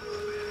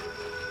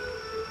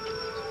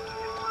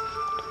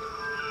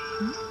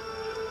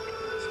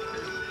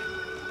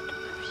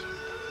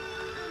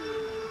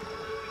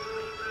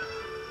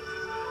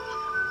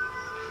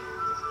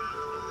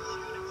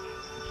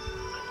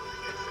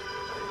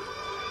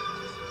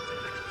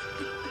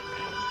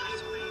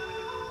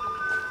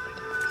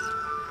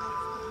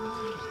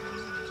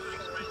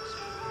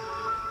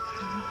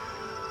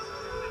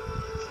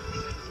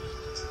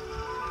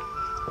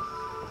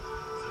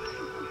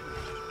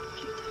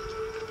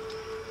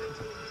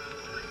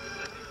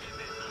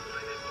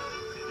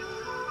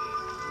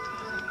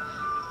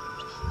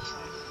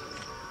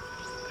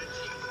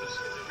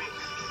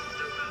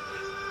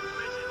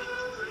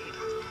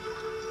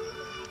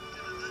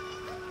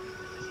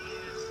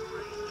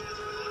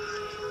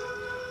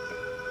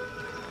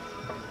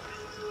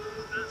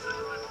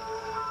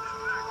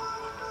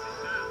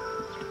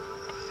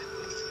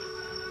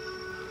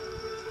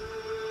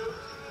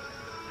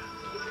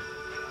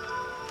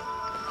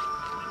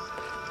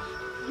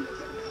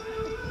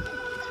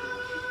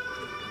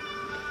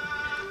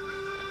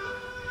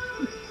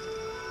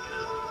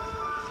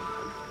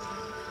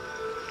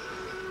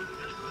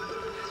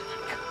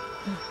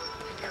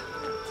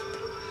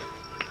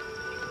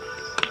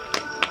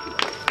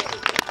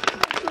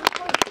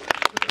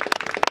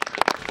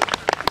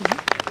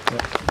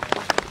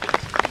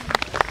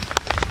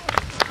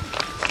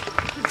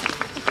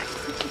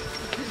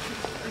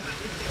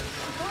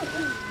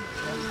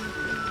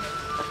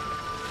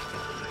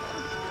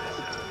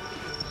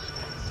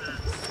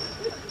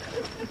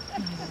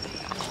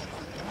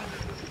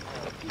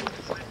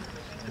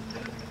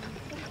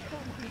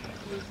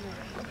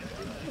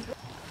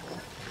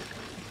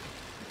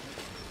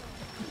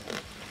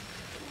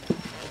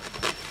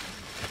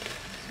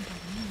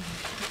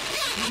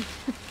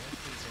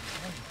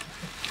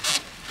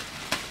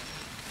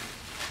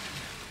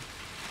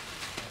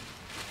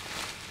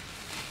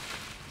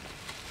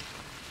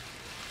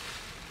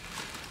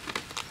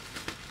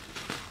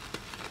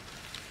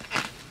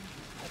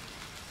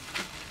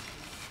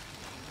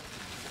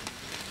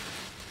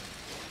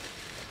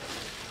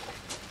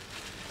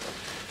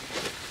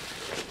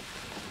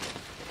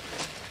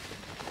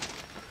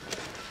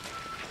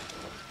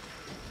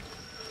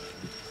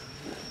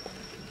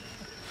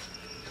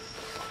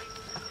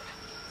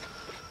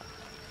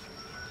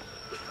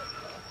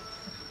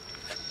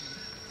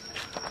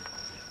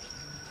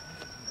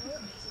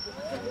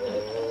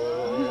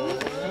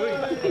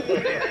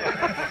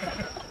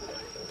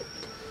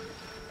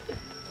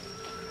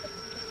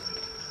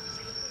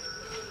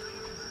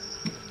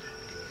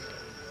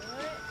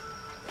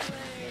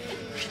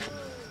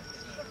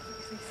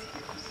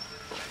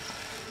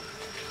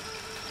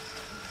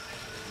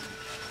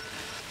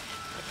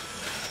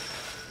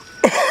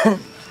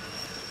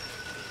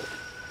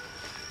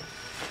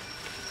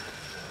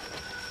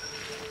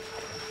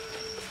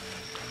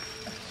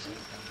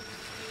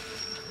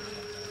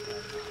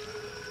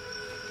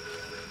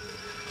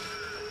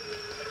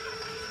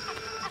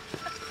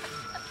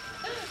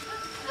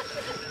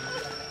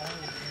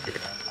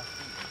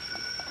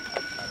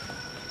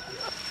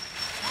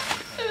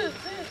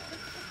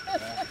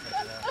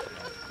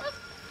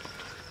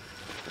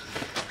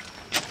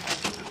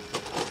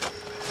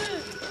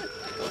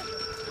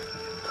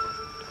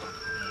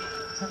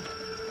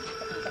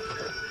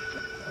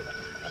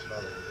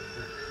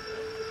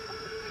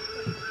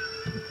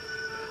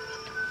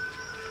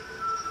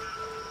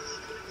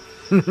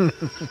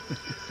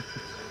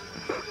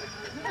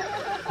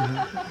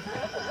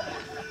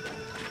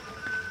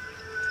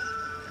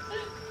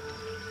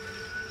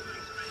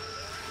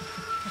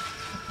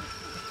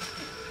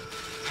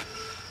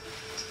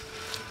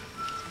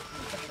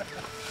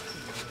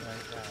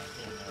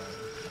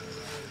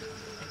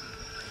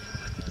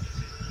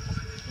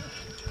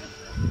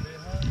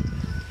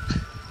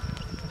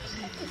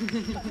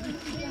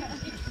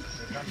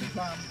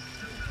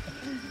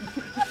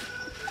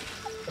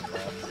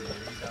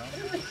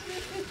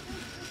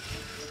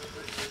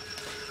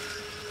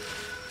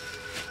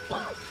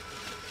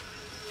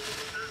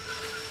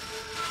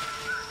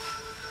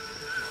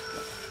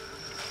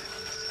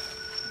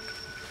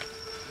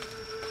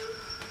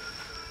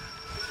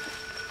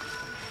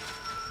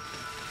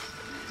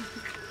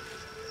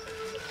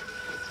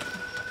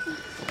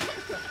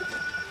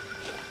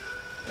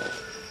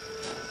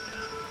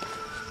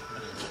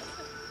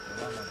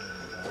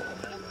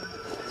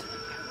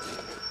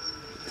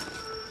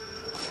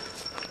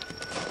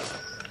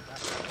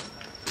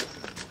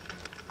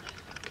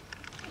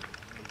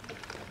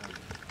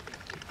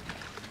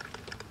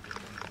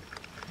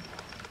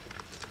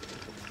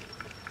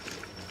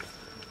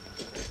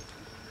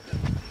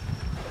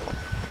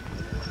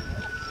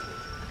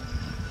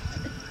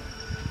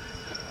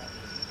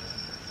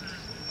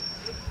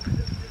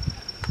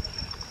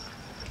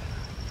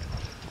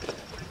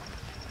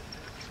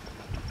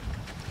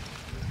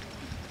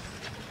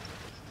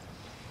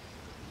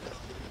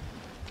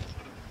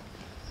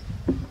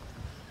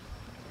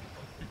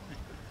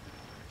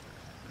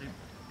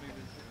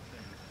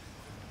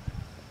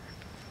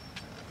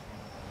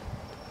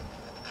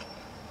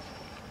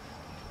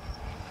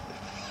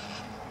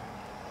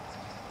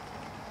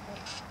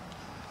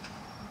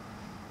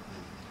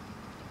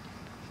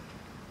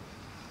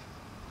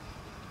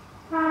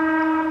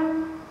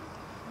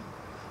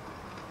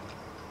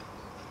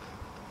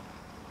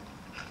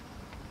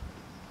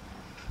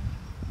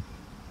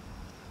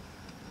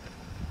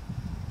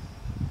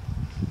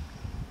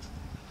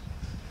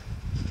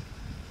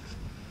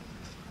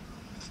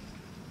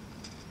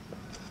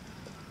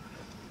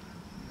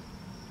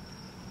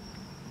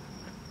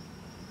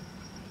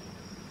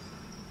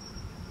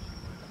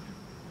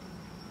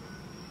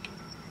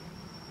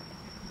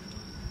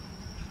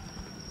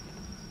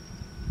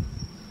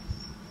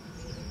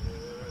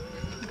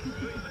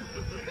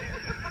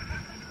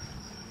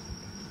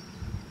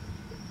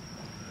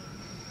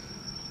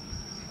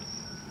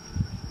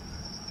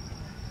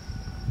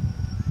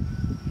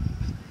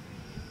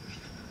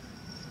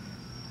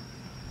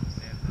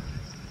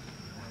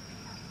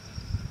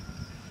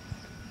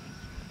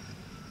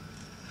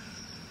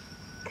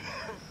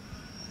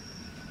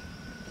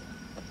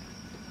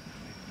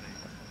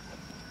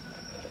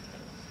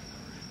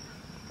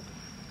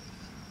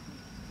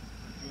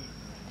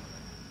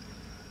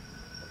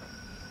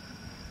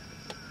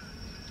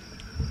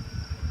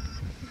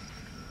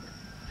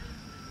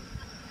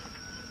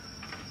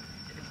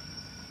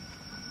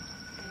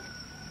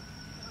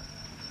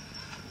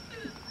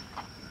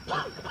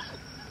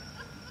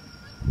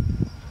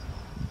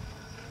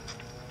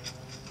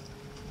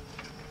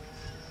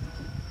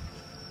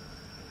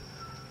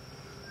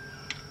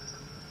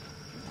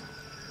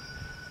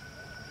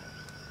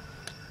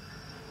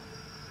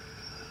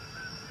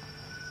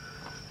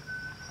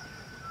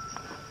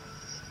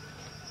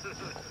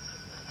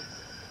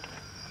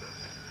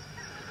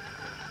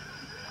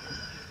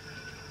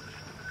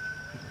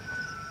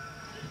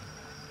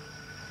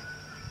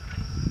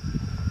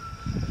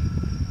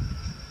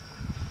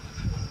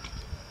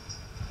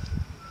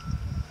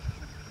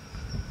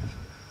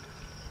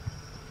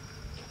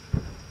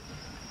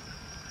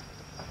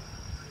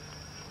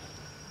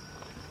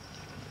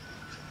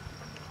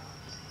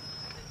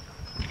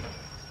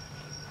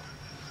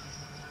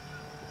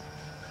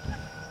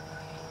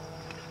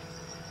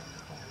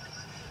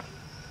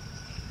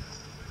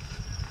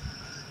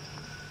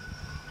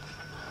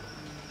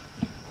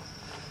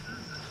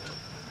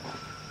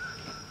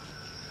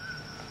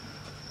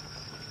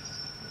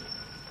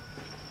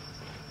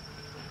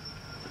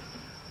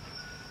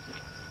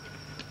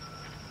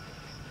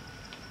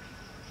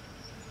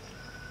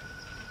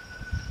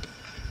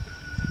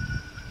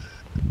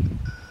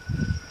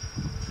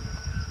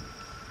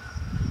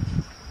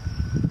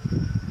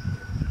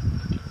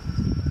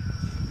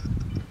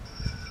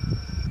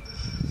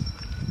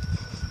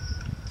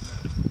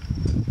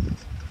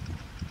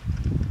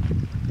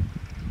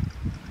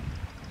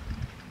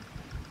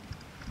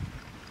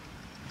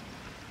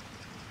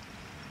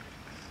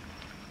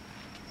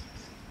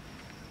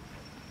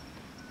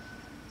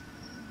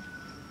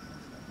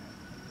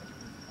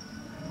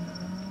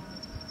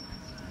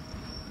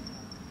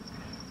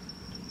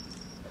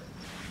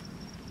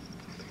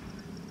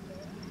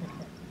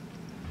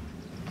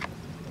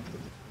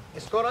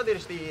 skoro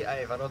dirsti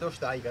ai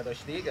varodosta ai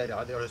gadosti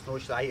gara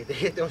dirstosta ai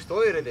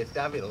dirstoire det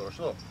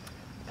davidorso.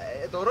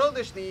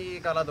 Dorodishni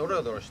gala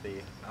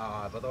dorodorsti.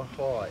 But on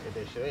ho it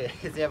is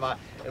Zeva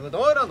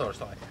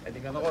Evadorostai. I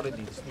think an order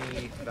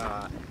disni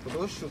da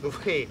Goshu the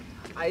way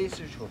I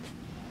should.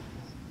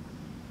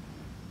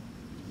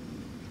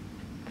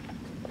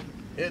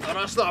 It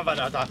was not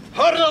that.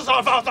 Hurras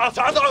of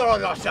Fatasa,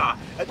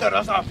 it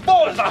was a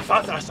Bosa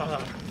Fatasa,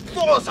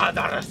 Bosa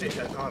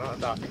Darasita,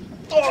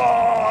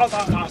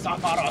 Tosa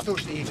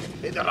Faratushi,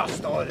 it was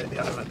stolen the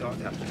other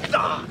daughter.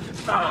 Da,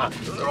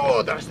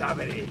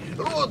 Rodastaberi,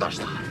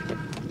 Rodastar.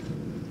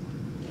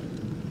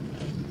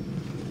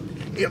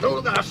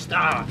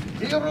 Irodasta,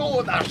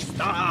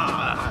 Irodasta.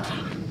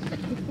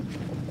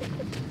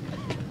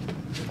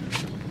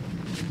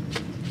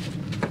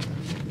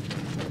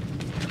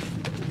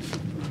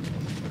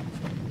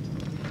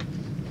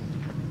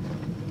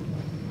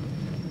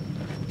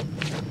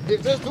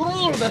 It is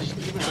Rodasta.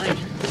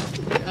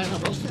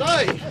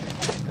 Rostai.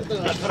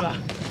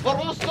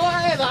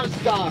 Rostai är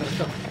starkt.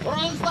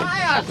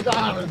 Rostai är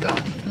starkt.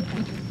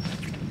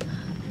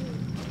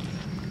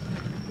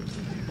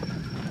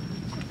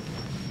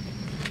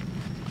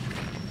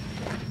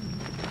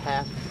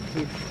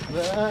 Happy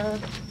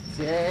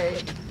birthday,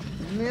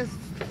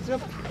 Mr.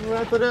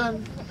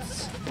 President.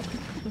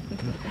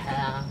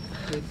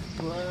 Happy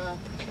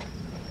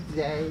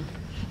birthday,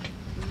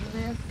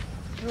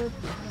 Mr.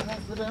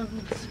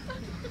 President.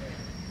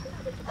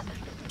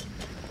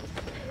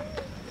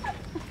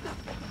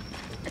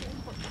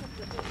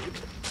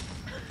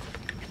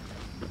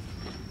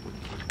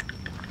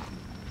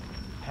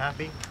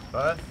 Happy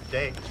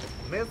birthday,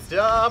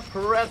 Mr.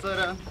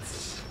 President.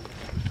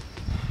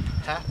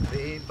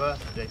 Happy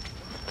birthday,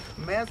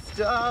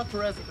 Mr.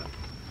 President.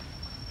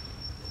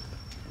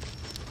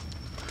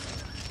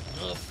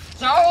 He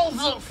stole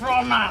it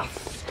from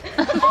us.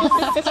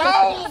 He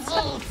stole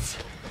it.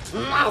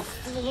 Yes,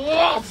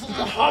 he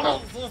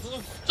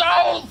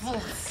stole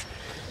it.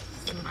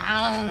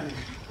 Man,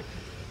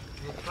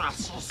 the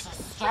precious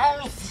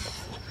stole it.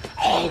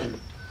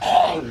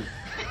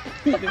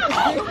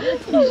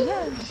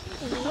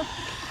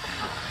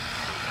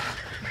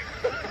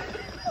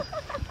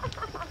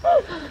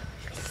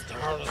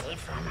 Stole it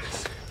from us.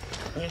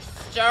 He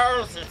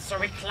stole it, so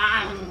he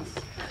climbs.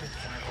 He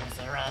climbs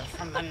away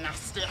from the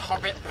nasty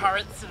hobbit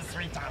poets as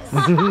we does.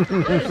 He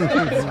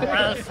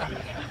away from them.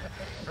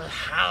 We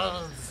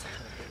hide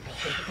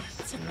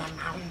in the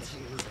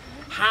mountains.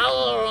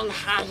 Higher and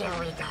higher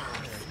we go.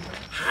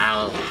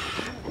 Higher.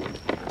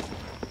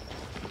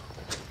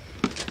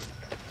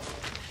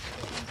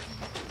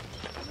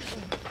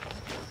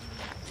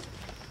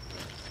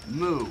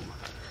 Moo.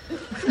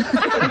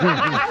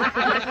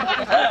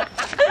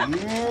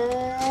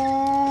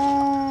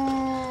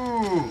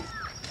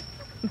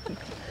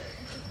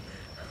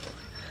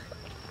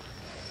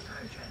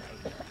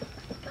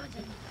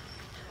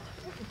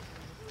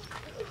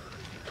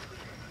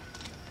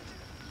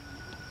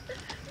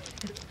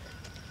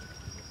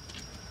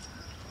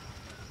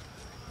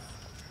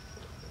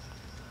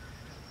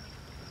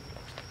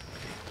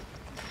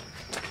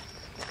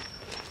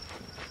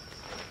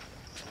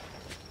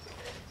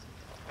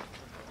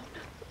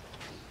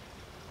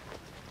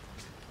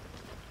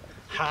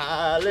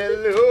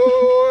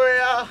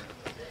 Hallelujah,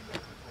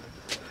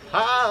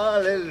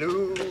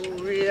 hallelujah,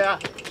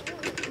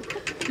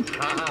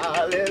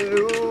 hallelujah,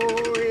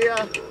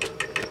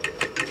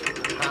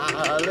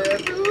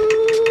 hallelujah.